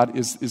Spirit of God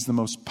is the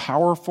most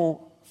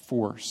powerful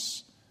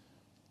force.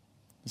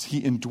 As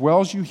He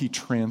indwells you, He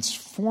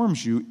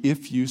transforms you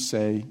if you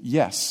say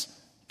yes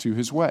to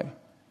His way.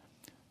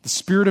 The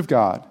Spirit of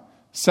God.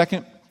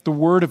 Second, the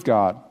Word of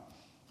God.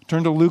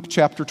 Turn to Luke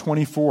chapter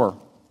 24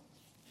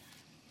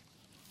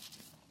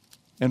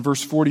 and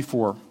verse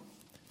 44.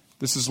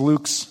 This is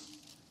Luke's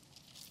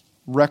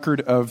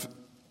record of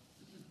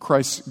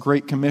Christ's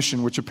Great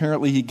Commission, which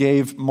apparently He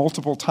gave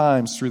multiple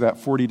times through that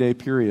 40-day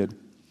period.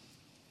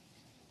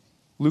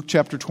 Luke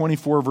chapter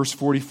 24, verse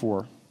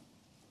 44.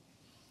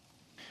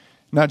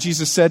 Now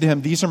Jesus said to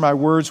him, "These are my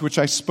words which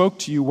I spoke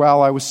to you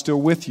while I was still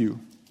with you,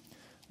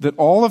 that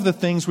all of the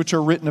things which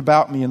are written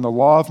about me in the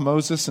law of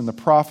Moses and the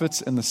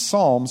prophets and the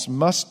Psalms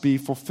must be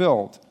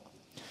fulfilled."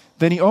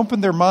 Then He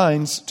opened their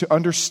minds to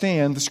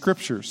understand the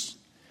Scriptures.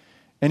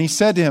 And He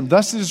said to him,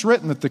 "Thus it is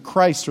written that the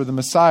Christ, or the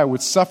Messiah,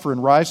 would suffer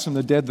and rise from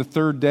the dead the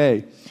third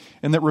day,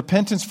 and that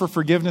repentance for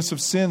forgiveness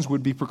of sins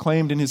would be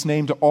proclaimed in His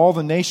name to all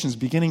the nations,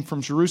 beginning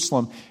from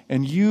Jerusalem.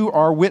 And you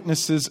are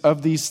witnesses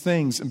of these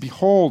things. And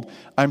behold,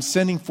 I am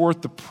sending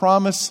forth the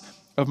promise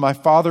of my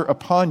Father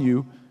upon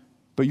you,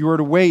 but you are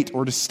to wait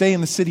or to stay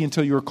in the city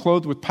until you are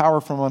clothed with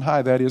power from on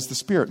high, that is, the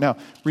Spirit." Now,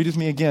 read with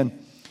me again.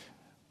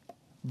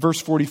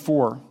 Verse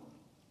 44.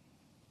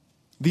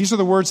 "These are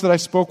the words that I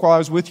spoke while I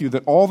was with you,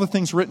 that all the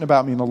things written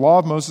about me in the law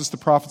of Moses, the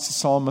prophets, the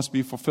Psalm must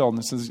be fulfilled."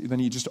 And then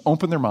He just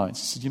opened their minds.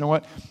 He said, you know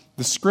what?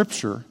 The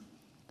Scripture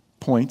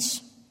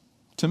points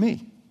to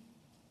me.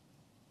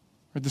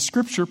 The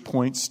Scripture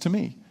points to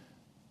me.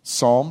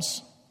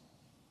 Psalms,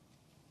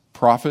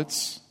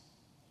 prophets,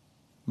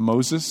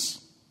 Moses,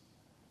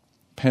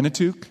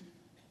 Pentateuch,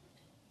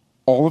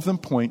 all of them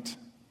point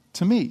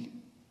to me.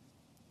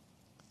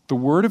 The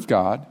Word of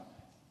God,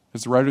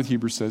 as the writer of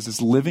Hebrews says,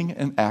 is living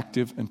and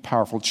active and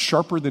powerful. It's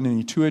sharper than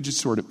any two-edged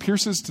sword. It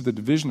pierces to the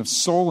division of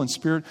soul and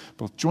spirit,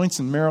 both joints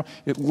and marrow.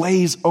 It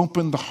lays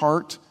open the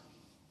heart.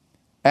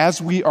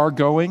 As we are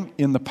going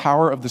in the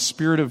power of the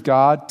Spirit of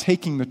God,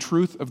 taking the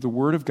truth of the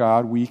Word of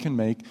God, we can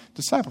make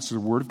disciples. So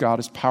the Word of God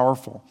is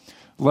powerful.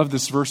 I love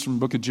this verse from the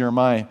book of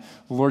Jeremiah.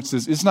 The Lord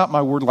says, "Is not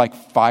my word like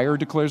fire,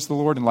 declares the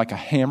Lord, and like a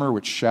hammer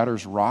which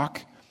shatters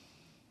rock?"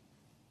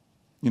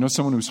 You know,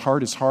 someone whose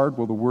heart is hard,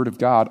 well, the Word of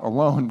God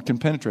alone can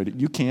penetrate it.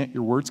 You can't,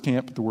 your words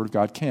can't, but the Word of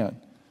God can.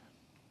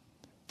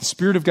 The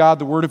Spirit of God,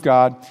 the Word of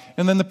God,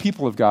 and then the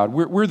people of God.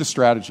 We're the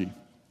strategy.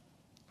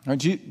 Right?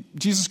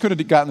 Jesus could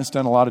have gotten this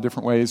done a lot of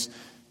different ways.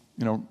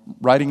 You know,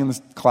 riding in the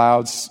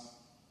clouds,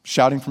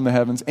 shouting from the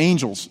heavens.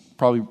 Angels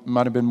probably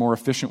might have been a more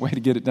efficient way to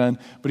get it done.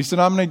 But He said,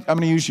 I'm going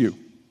to use you.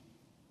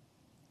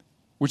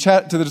 Which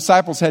to the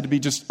disciples had to be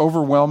just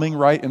overwhelming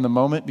right in the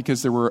moment,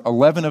 because there were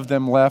 11 of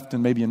them left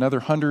and maybe another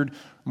 100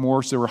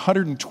 more. So there were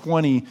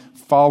 120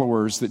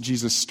 followers that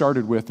Jesus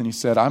started with. And He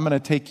said, I'm going to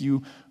take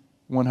you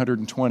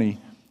 120 and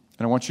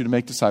I want you to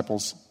make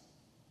disciples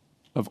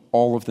of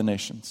all of the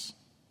nations.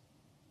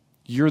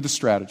 You're the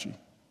strategy.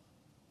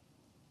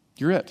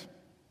 You're it.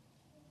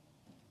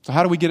 So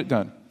how do we get it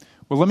done?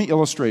 Well, let me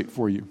illustrate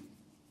for you.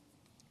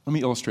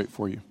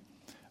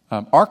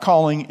 Our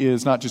calling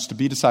is not just to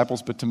be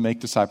disciples, but to make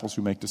disciples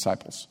who make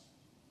disciples.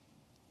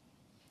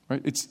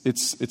 Right?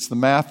 It's the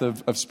math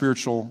of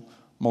spiritual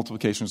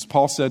multiplication. As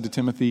Paul said to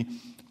Timothy,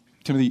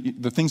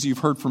 the things that you've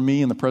heard from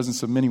me in the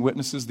presence of many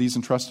witnesses, these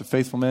entrust to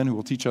faithful men who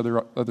will teach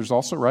others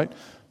also, right?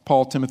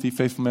 Paul, Timothy,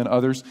 faithful men,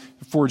 others.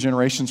 4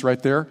 generations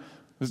right there.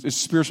 It's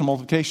spiritual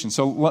multiplication.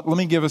 So let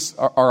me give us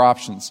our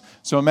options.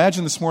 So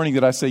imagine this morning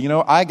that I say,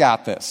 I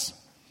got this.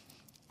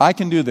 I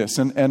can do this.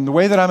 And the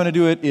way that I'm going to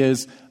do it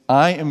is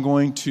I am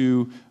going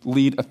to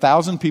lead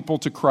 1,000 people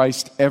to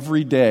Christ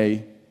every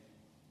day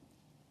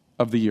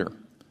of the year.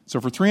 So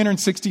for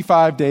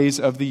 365 days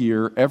of the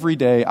year, every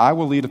day, I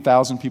will lead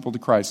 1,000 people to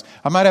Christ.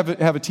 I might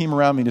have a team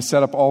around me to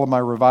set up all of my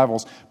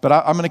revivals, but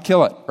I'm going to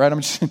kill it, right?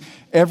 I'm just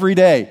every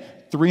day,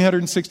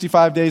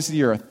 365 days of the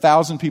year,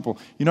 1,000 people.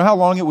 You know how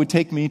long it would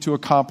take me to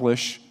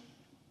accomplish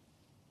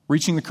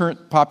reaching the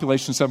current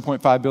population of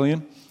 7.5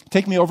 billion? It'd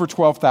take me over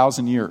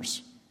 12,000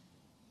 years.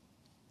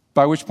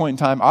 By which point in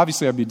time,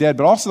 obviously I'd be dead,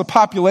 but also the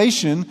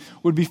population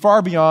would be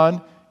far beyond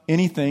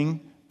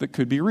anything that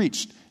could be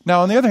reached.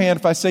 Now, on the other hand,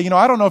 if I say,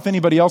 I don't know if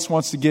anybody else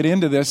wants to get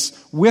into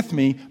this with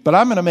me, but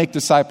I'm going to make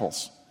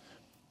disciples.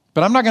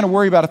 But I'm not going to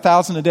worry about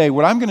 1,000 a day.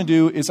 What I'm going to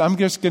do is I'm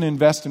just going to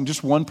invest in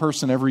just one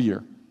person every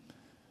year.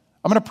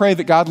 I'm going to pray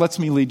that God lets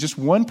me lead just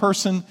one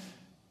person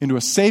into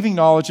a saving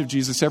knowledge of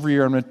Jesus every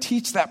year. I'm going to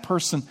teach that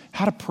person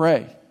how to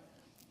pray,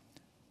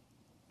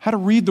 how to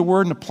read the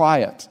Word and apply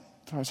it,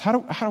 how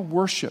to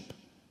worship,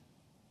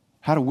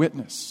 how to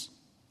witness,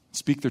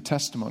 speak their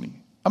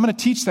testimony. I'm going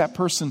to teach that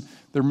person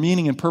their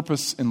meaning and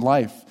purpose in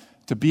life,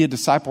 to be a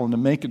disciple and to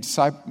make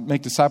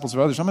disciples of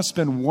others. I'm going to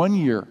spend 1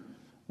 year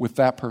with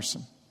that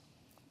person.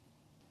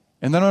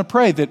 And then I'm going to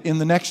pray that in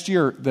the next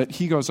year that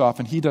he goes off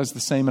and he does the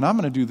same, and I'm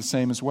going to do the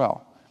same as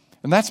well.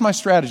 And that's my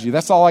strategy.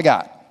 That's all I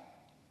got.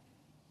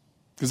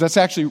 Because that's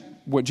actually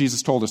what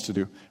Jesus told us to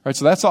do. Right?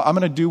 So that's all. I'm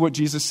going to do what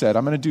Jesus said.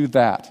 I'm going to do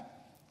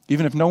that,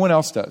 even if no one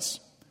else does.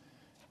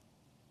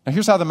 Now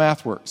here's how the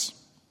math works.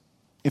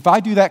 If I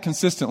do that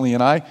consistently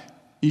and I,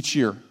 each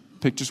year,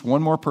 pick just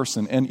one more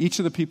person, and each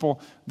of the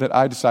people that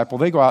I disciple,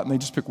 they go out and they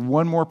just pick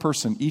one more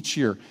person each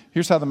year.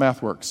 Here's how the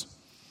math works.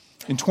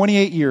 In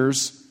 28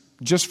 years,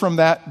 just from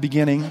that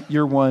beginning,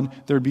 year one,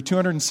 there would be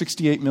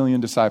 268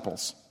 million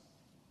disciples.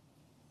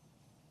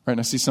 Right, and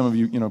I see some of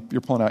you,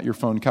 you're pulling out your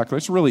phone calculator.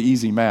 It's really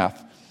easy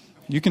math.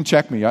 You can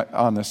check me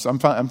on this. I'm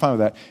fine with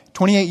that.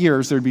 28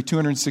 years, there would be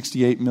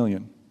 268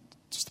 million.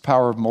 It's the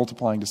power of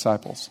multiplying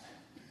disciples.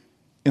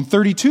 In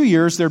 32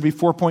 years, there would be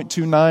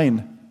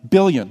 4.29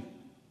 billion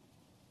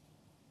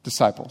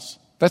disciples.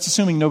 That's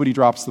assuming nobody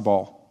drops the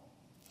ball.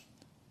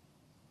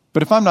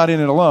 But if I'm not in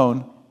it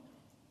alone,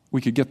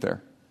 we could get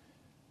there.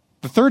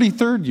 The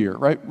 33rd year,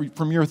 right,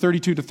 from year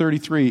 32 to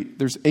 33,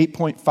 there's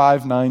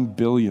 8.59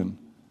 billion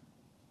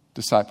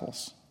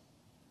disciples.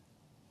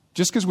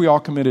 Just because we all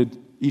committed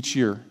each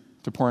year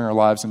to pouring our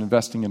lives and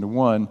investing into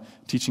one,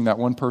 teaching that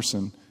one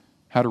person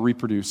how to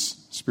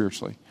reproduce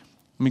spiritually.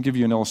 Let me give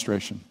you an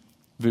illustration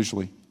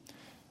visually.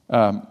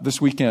 This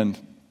weekend,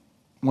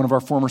 one of our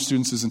former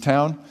students is in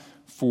town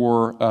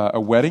for a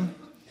wedding.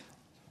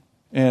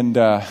 And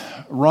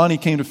Ronnie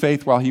came to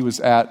faith while he was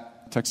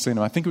at Texas A&M.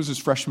 I think it was his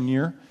freshman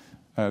year.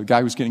 The guy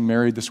who was getting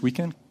married this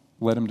weekend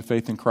led him to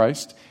faith in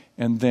Christ.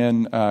 And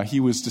then he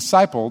was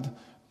discipled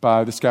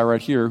by this guy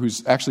right here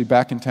who's actually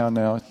back in town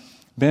now.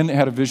 Ben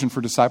had a vision for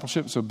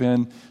discipleship, so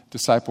Ben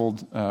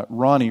discipled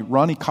Ronnie.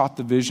 Ronnie caught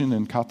the vision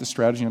and caught the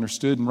strategy,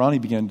 understood, and Ronnie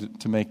began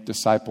to make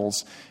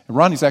disciples. And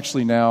Ronnie's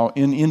actually now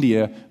in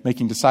India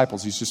making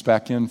disciples. He's just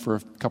back in for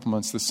a couple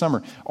months this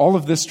summer. All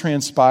of this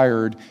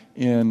transpired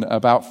in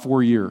about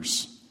 4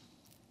 years.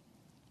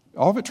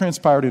 All of it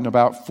transpired in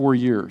about 4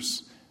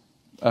 years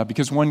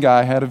because one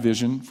guy had a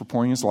vision for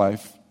pouring his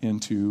life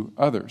into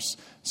others.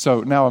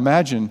 So now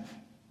imagine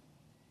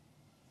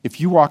if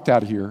you walked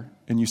out of here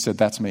and you said,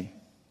 "That's me."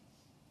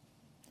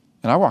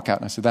 And I walk out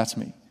and I said, "That's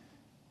me."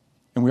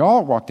 And we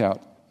all walked out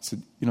and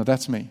said,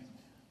 "That's me.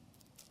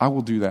 I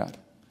will do that."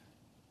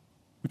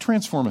 We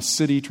transform a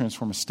city,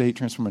 transform a state,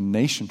 transform a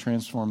nation,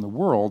 transform the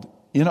world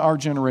in our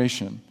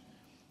generation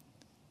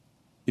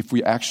if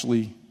we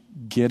actually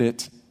get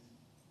it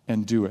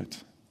and do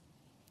it.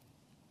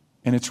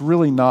 And it's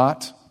really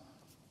not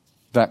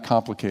that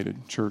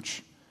complicated,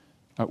 church.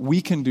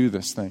 We can do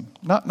this thing.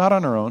 Not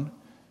on our own,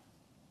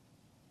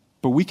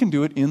 but we can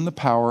do it in the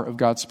power of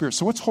God's Spirit.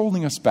 So what's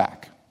holding us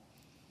back?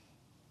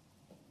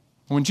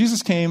 When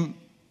Jesus came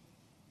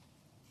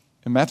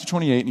in Matthew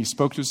 28 and he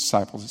spoke to his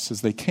disciples, it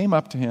says they came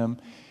up to him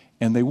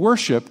and they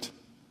worshiped,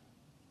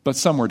 but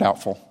some were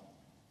doubtful.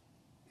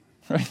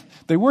 Right?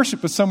 They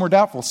worshiped, but some were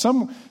doubtful.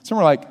 Some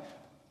were like,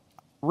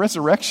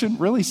 "Resurrection?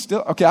 Really? Still?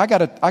 Okay, I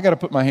gotta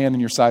put my hand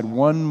in your side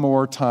one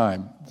more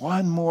time.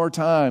 One more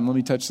time. Let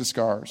me touch the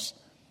scars."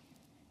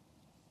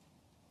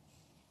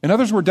 And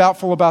others were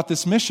doubtful about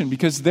this mission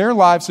because their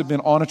lives had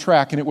been on a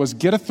track, and it was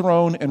get a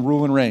throne and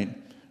rule and reign.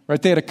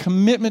 Right? They had a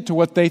commitment to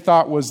what they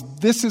thought was,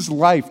 this is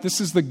life.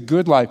 This is the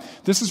good life.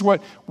 This is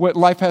what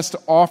life has to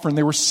offer. And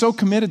they were so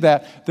committed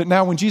that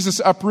now when Jesus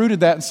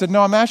uprooted that and said,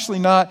 "No, I'm actually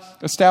not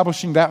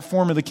establishing that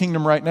form of the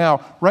kingdom right now.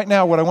 Right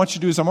now, what I want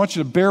you to do is I want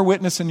you to bear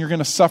witness and you're going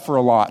to suffer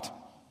a lot."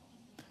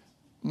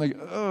 Like,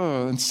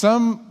 ugh. And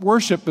some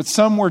worshiped, but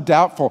some were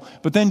doubtful.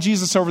 But then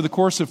Jesus, over the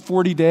course of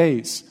 40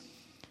 days,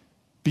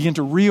 began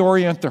to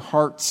reorient their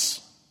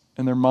hearts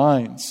and their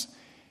minds.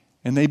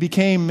 And they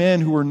became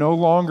men who were no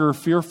longer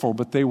fearful,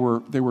 but they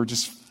were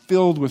just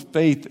filled with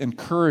faith and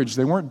courage.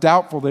 They weren't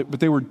doubtful, but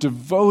they were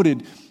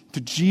devoted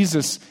to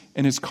Jesus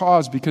and his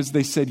cause because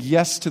they said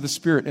yes to the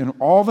Spirit. And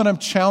all that I'm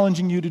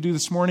challenging you to do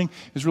this morning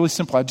is really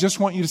simple. I just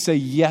want you to say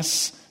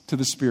yes to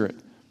the Spirit.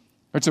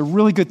 It's a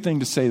really good thing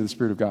to say to the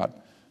Spirit of God.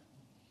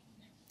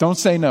 Don't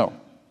say no.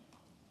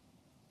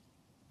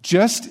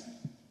 Just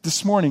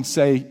this morning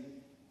say,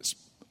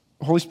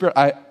 "Holy Spirit,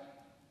 I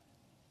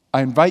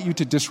invite you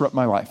to disrupt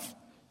my life.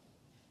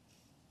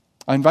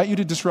 I invite you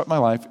to disrupt my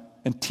life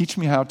and teach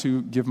me how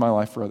to give my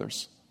life for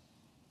others."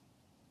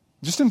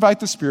 Just invite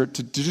the Spirit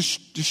to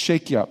just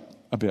shake you up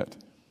a bit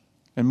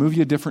and move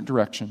you a different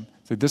direction.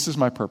 Say, "This is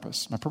my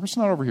purpose. My purpose is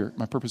not over here.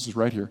 My purpose is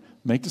right here.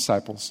 Make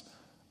disciples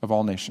of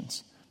all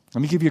nations."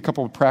 Let me give you a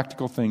couple of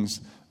practical things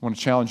I want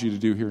to challenge you to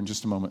do here in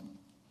just a moment.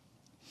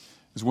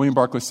 As William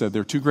Barclay said,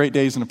 there are 2 great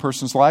days in a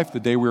person's life: the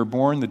day we were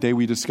born, the day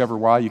we discover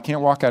why. You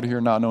can't walk out of here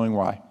not knowing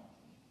why.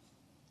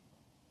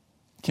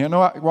 Can't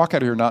walk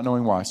out of here not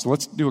knowing why. So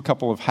let's do a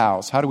couple of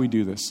hows. How do we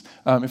do this?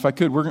 If I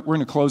could, we're going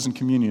to close in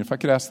communion. If I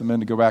could ask the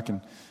men to go back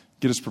and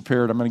get us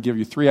prepared, I'm going to give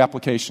you 3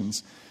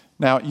 applications.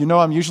 Now,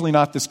 I'm usually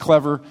not this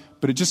clever,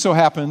 but it just so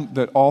happened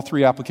that all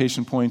 3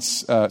 application points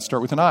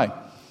start with an I.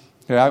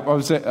 Okay,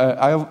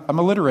 I'm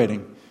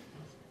alliterating,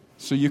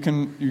 so you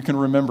can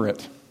remember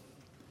it.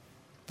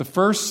 The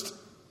first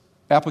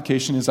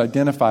application is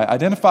identify.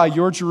 Identify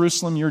your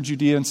Jerusalem, your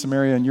Judea and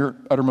Samaria, and your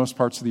uttermost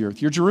parts of the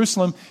earth. Your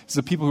Jerusalem is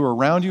the people who are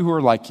around you who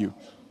are like you.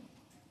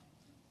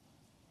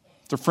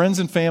 They're friends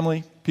and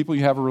family. people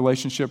you have a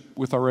relationship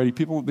with already,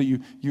 people that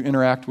you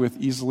interact with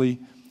easily.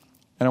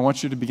 And I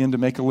want you to begin to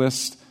make a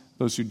list,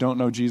 those who don't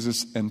know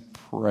Jesus, and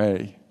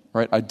pray.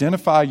 Right?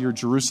 Identify your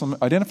Jerusalem,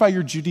 identify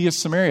your Judea,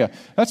 Samaria.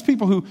 That's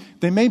people who,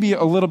 they may be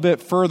a little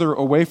bit further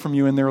away from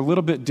you and they're a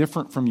little bit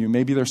different from you.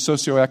 Maybe their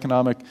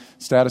socioeconomic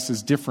status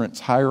is different,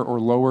 higher or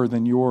lower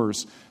than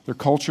yours. Their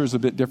culture is a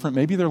bit different.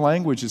 Maybe their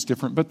language is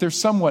different, but they're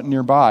somewhat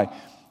nearby.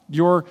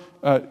 Your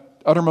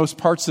uttermost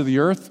parts of the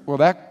earth, well,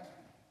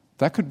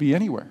 that could be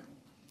anywhere.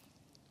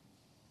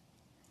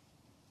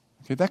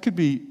 Okay, that could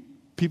be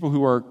people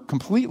who are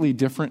completely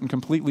different and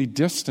completely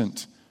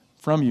distant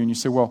from you. And you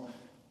say, well,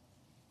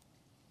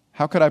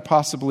 how could I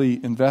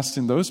possibly invest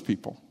in those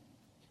people?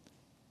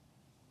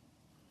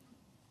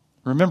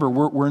 Remember,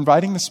 we're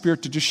inviting the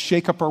Spirit to just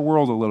shake up our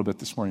world a little bit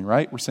this morning,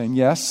 right? We're saying,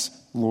 yes,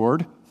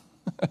 Lord.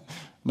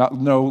 Not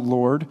no,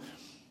 Lord.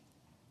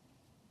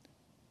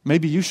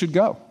 Maybe you should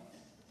go.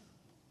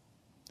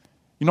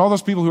 You know all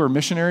those people who are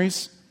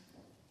missionaries?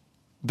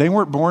 They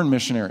weren't born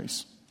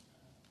missionaries.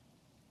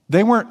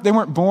 They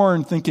weren't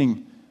born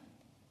thinking,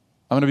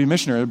 I'm going to be a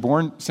missionary. They're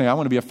born saying, I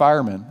want to be a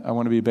fireman. I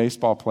want to be a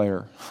baseball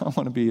player. I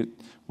want to be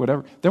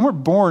whatever. They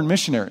weren't born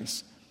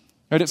missionaries.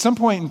 Right? At some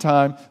point in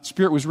time,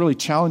 Spirit was really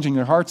challenging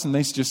their hearts, and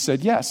they just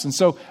said yes. And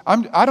so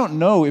I don't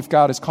know if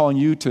God is calling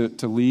you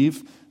to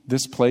leave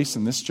this place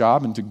and this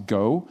job and to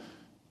go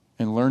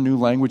and learn new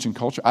language and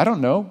culture. I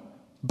don't know.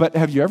 But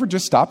have you ever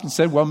just stopped and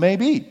said, well,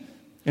 maybe.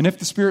 And if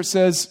the Spirit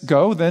says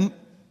go, then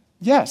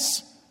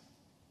yes,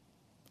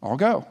 I'll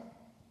go.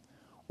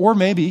 Or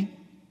maybe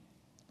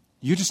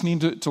you just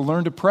need to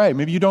learn to pray.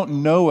 Maybe you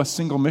don't know a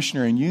single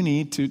missionary and you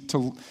need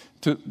to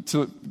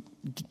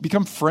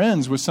become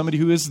friends with somebody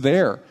who is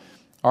there.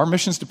 Our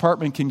missions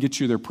department can get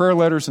you their prayer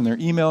letters and their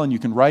email, and you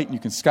can write and you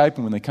can Skype,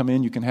 and when they come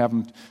in, you can have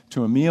them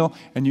to a meal.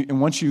 And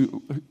once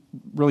you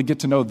really get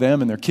to know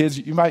them and their kids,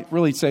 you might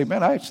really say,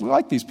 man, I actually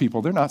like these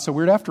people. They're not so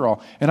weird after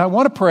all. And I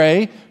want to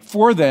pray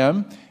for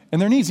them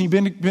and their needs. And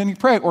you begin to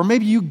pray. Or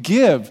maybe you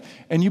give,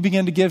 and you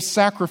begin to give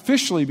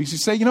sacrificially because you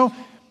say, you know,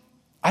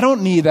 I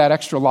don't need that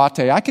extra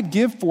latte. I could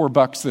give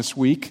 $4 this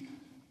week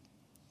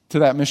to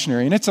that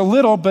missionary. And it's a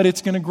little, but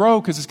it's going to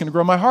grow because it's going to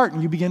grow my heart.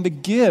 And you begin to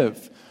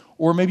give.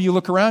 Or maybe you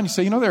look around and you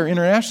say, you know, there are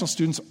international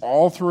students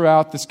all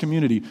throughout this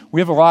community.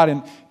 We have a lot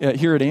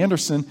here at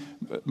Anderson.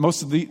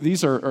 Most of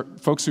these are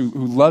folks who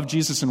love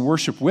Jesus and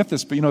worship with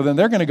us. But, you know, then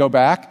they're going to go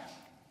back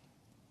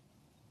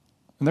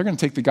and they're going to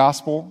take the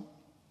gospel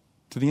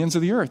to the ends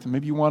of the earth. And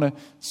maybe you want to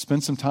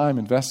spend some time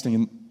investing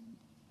in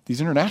these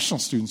international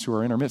students who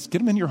are in our midst. Get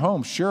them in your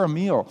home. Share a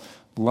meal.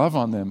 Love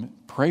on them.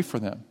 Pray for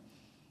them.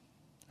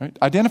 Right?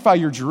 Identify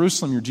your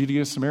Jerusalem, your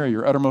Judea, Samaria,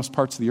 your uttermost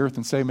parts of the earth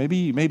and say,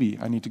 maybe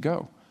I need to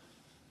go.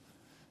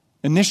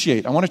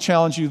 Initiate. I want to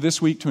challenge you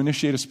this week to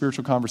initiate a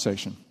spiritual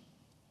conversation.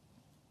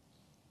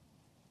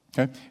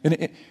 Okay?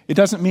 And it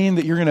doesn't mean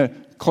that you're going to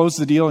close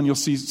the deal and you'll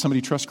see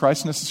somebody trust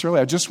Christ necessarily.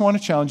 I just want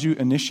to challenge you,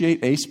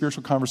 initiate a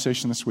spiritual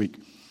conversation this week.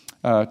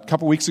 A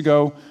couple weeks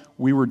ago,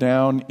 we were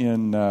down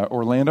in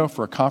Orlando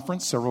for a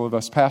conference, several of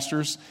us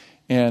pastors,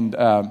 and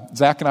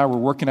Zach and I were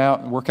working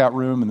out in the workout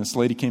room, and this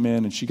lady came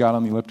in, and she got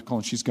on the elliptical,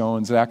 and she's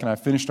going. Zach and I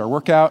finished our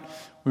workout.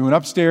 We went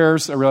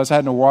upstairs. I realized I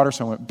had no water,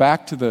 so I went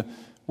back to the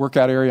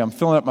workout area. I'm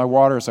filling up my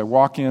water. As I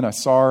walk in, I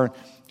saw her.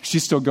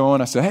 She's still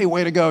going. I said, hey,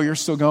 way to go. You're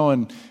still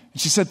going.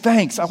 And she said,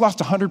 thanks. I lost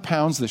 100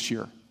 pounds this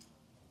year.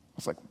 I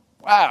was like,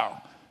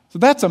 wow. So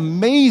that's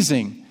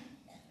amazing. And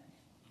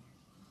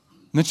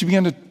then she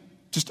began to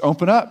just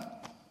open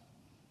up. I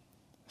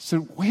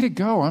said, way to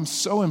go. I'm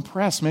so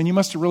impressed, man. You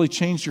must have really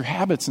changed your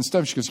habits and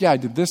stuff. She goes, yeah, I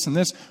did this and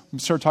this. We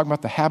started talking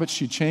about the habits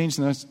she changed.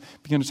 And then I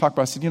began to talk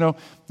about, I said, you know,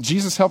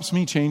 Jesus helps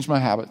me change my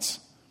habits.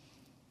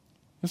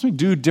 He helps me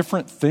do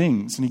different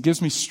things, and he gives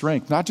me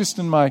strength, not just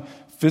in my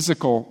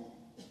physical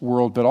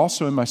world, but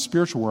also in my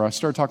spiritual world. I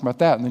started talking about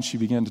that, and then she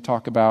began to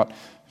talk about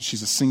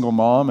she's a single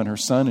mom and her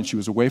son, and she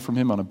was away from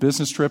him on a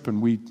business trip,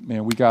 and we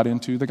got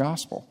into the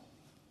gospel.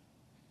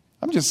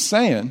 I'm just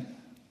saying,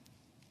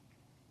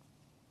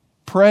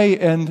 pray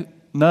and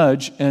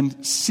nudge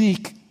and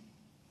seek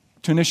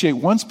to initiate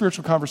one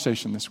spiritual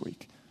conversation this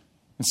week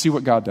and see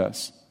what God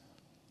does.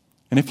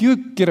 And if you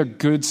get a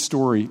good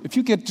story, if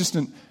you get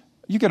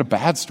you get a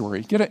bad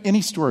story,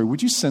 any story,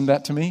 would you send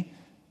that to me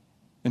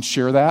and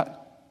share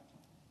that?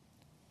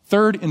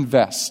 Third,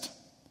 invest.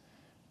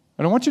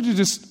 And I want you to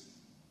just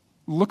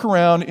look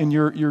around in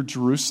your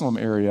Jerusalem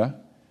area.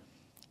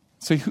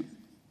 Say,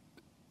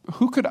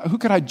 who could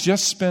I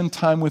just spend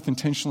time with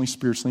intentionally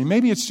spiritually? And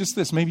maybe it's just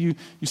this. Maybe you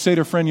say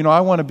to a friend, you know,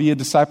 I want to be a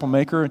disciple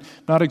maker, and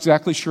not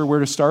exactly sure where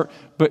to start,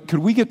 but could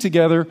we get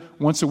together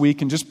once a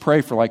week and just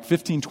pray for like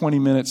 15, 20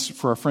 minutes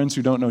for our friends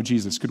who don't know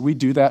Jesus? Could we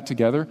do that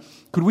together?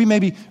 Could we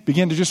maybe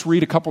begin to just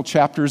read a couple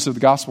chapters of the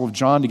Gospel of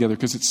John together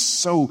because it's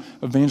so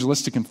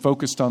evangelistic and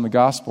focused on the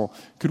gospel?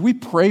 Could we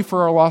pray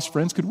for our lost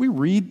friends? Could we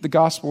read the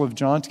Gospel of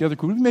John together?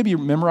 Could we maybe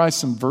memorize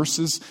some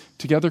verses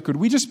together? Could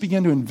we just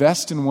begin to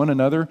invest in one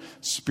another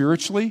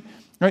spiritually?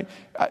 Right?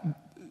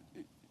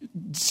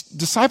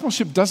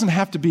 Discipleship doesn't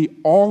have to be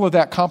all of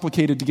that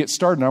complicated to get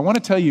started. And I want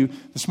to tell you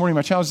this morning,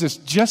 my challenge is this: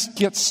 just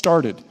get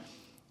started.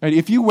 Right?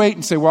 If you wait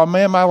and say, well,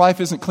 man, my life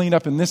isn't cleaned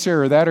up in this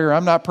area or that area,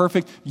 I'm not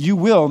perfect, you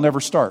will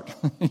never start.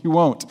 You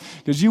won't.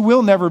 Because you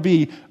will never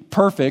be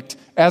perfect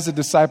as a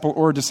disciple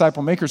or a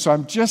disciple maker. So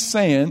I'm just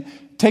saying,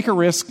 take a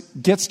risk,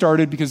 get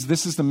started, because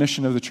this is the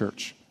mission of the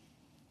church.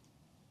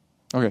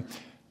 Okay.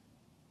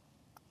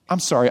 I'm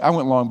sorry, I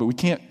went long, but we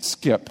can't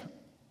skip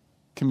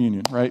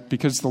communion, right?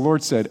 Because the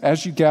Lord said,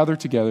 as you gather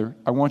together,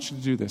 I want you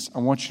to do this. I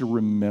want you to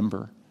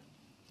remember.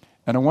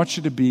 And I want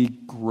you to be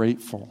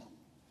grateful.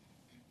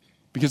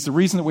 Because the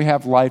reason that we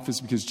have life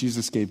is because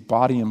Jesus gave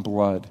body and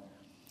blood.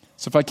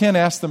 So if I can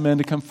ask the men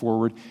to come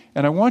forward,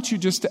 and I want you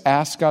just to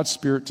ask God's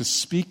Spirit to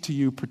speak to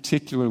you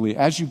particularly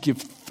as you give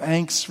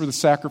thanks for the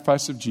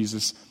sacrifice of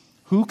Jesus.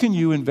 Who can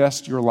you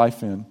invest your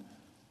life in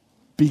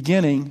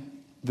beginning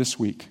this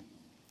week?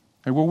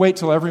 And we'll wait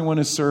till everyone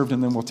is served,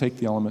 and then we'll take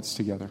the elements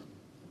together.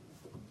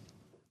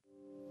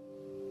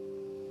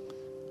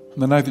 On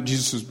the night that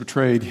Jesus was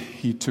betrayed,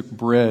 he took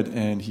bread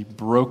and he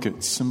broke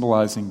it,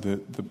 symbolizing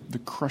the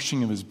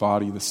crushing of his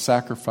body, the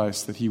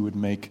sacrifice that he would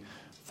make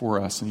for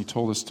us. And he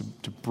told us to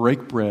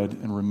break bread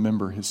and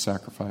remember his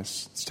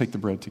sacrifice. Let's take the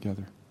bread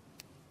together.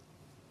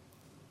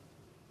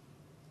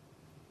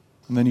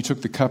 And then he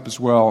took the cup as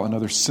well,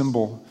 another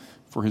symbol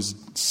for his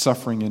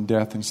suffering and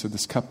death. And he said,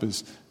 this cup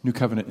is new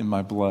covenant in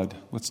my blood.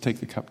 Let's take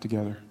the cup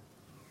together.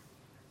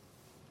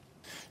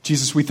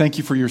 Jesus, we thank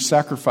you for your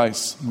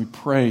sacrifice. And we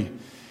pray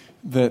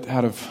that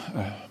out of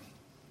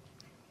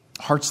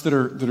hearts that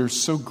are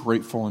so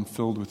grateful and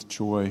filled with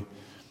joy,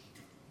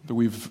 that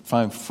we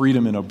find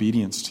freedom and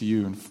obedience to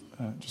you and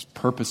just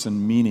purpose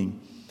and meaning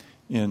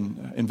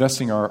in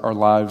investing our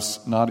lives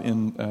not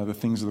in the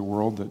things of the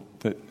world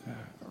that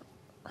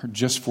are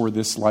just for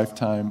this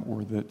lifetime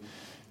or that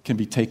can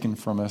be taken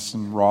from us,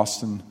 and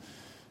rust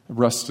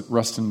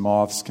and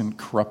moths can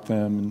corrupt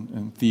them,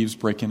 and thieves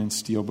break in and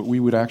steal. But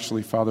we would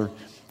actually, Father,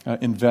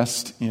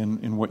 invest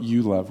in what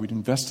you love. We'd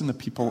invest in the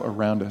people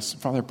around us.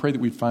 Father, I pray that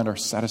we'd find our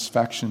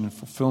satisfaction and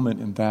fulfillment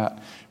in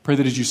that. Pray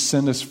that as you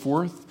send us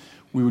forth,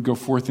 we would go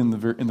forth in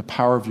the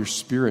power of your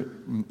Spirit,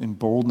 in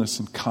boldness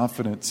and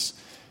confidence,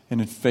 and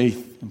in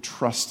faith and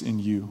trust in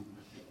you.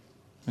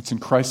 It's in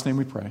Christ's name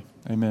we pray.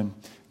 Amen.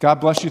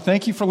 God bless you.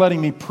 Thank you for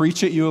letting me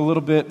preach at you a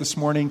little bit this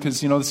morning, because,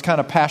 this kind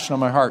of passion on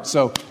my heart.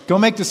 So go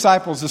make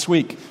disciples this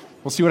week.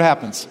 We'll see what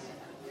happens.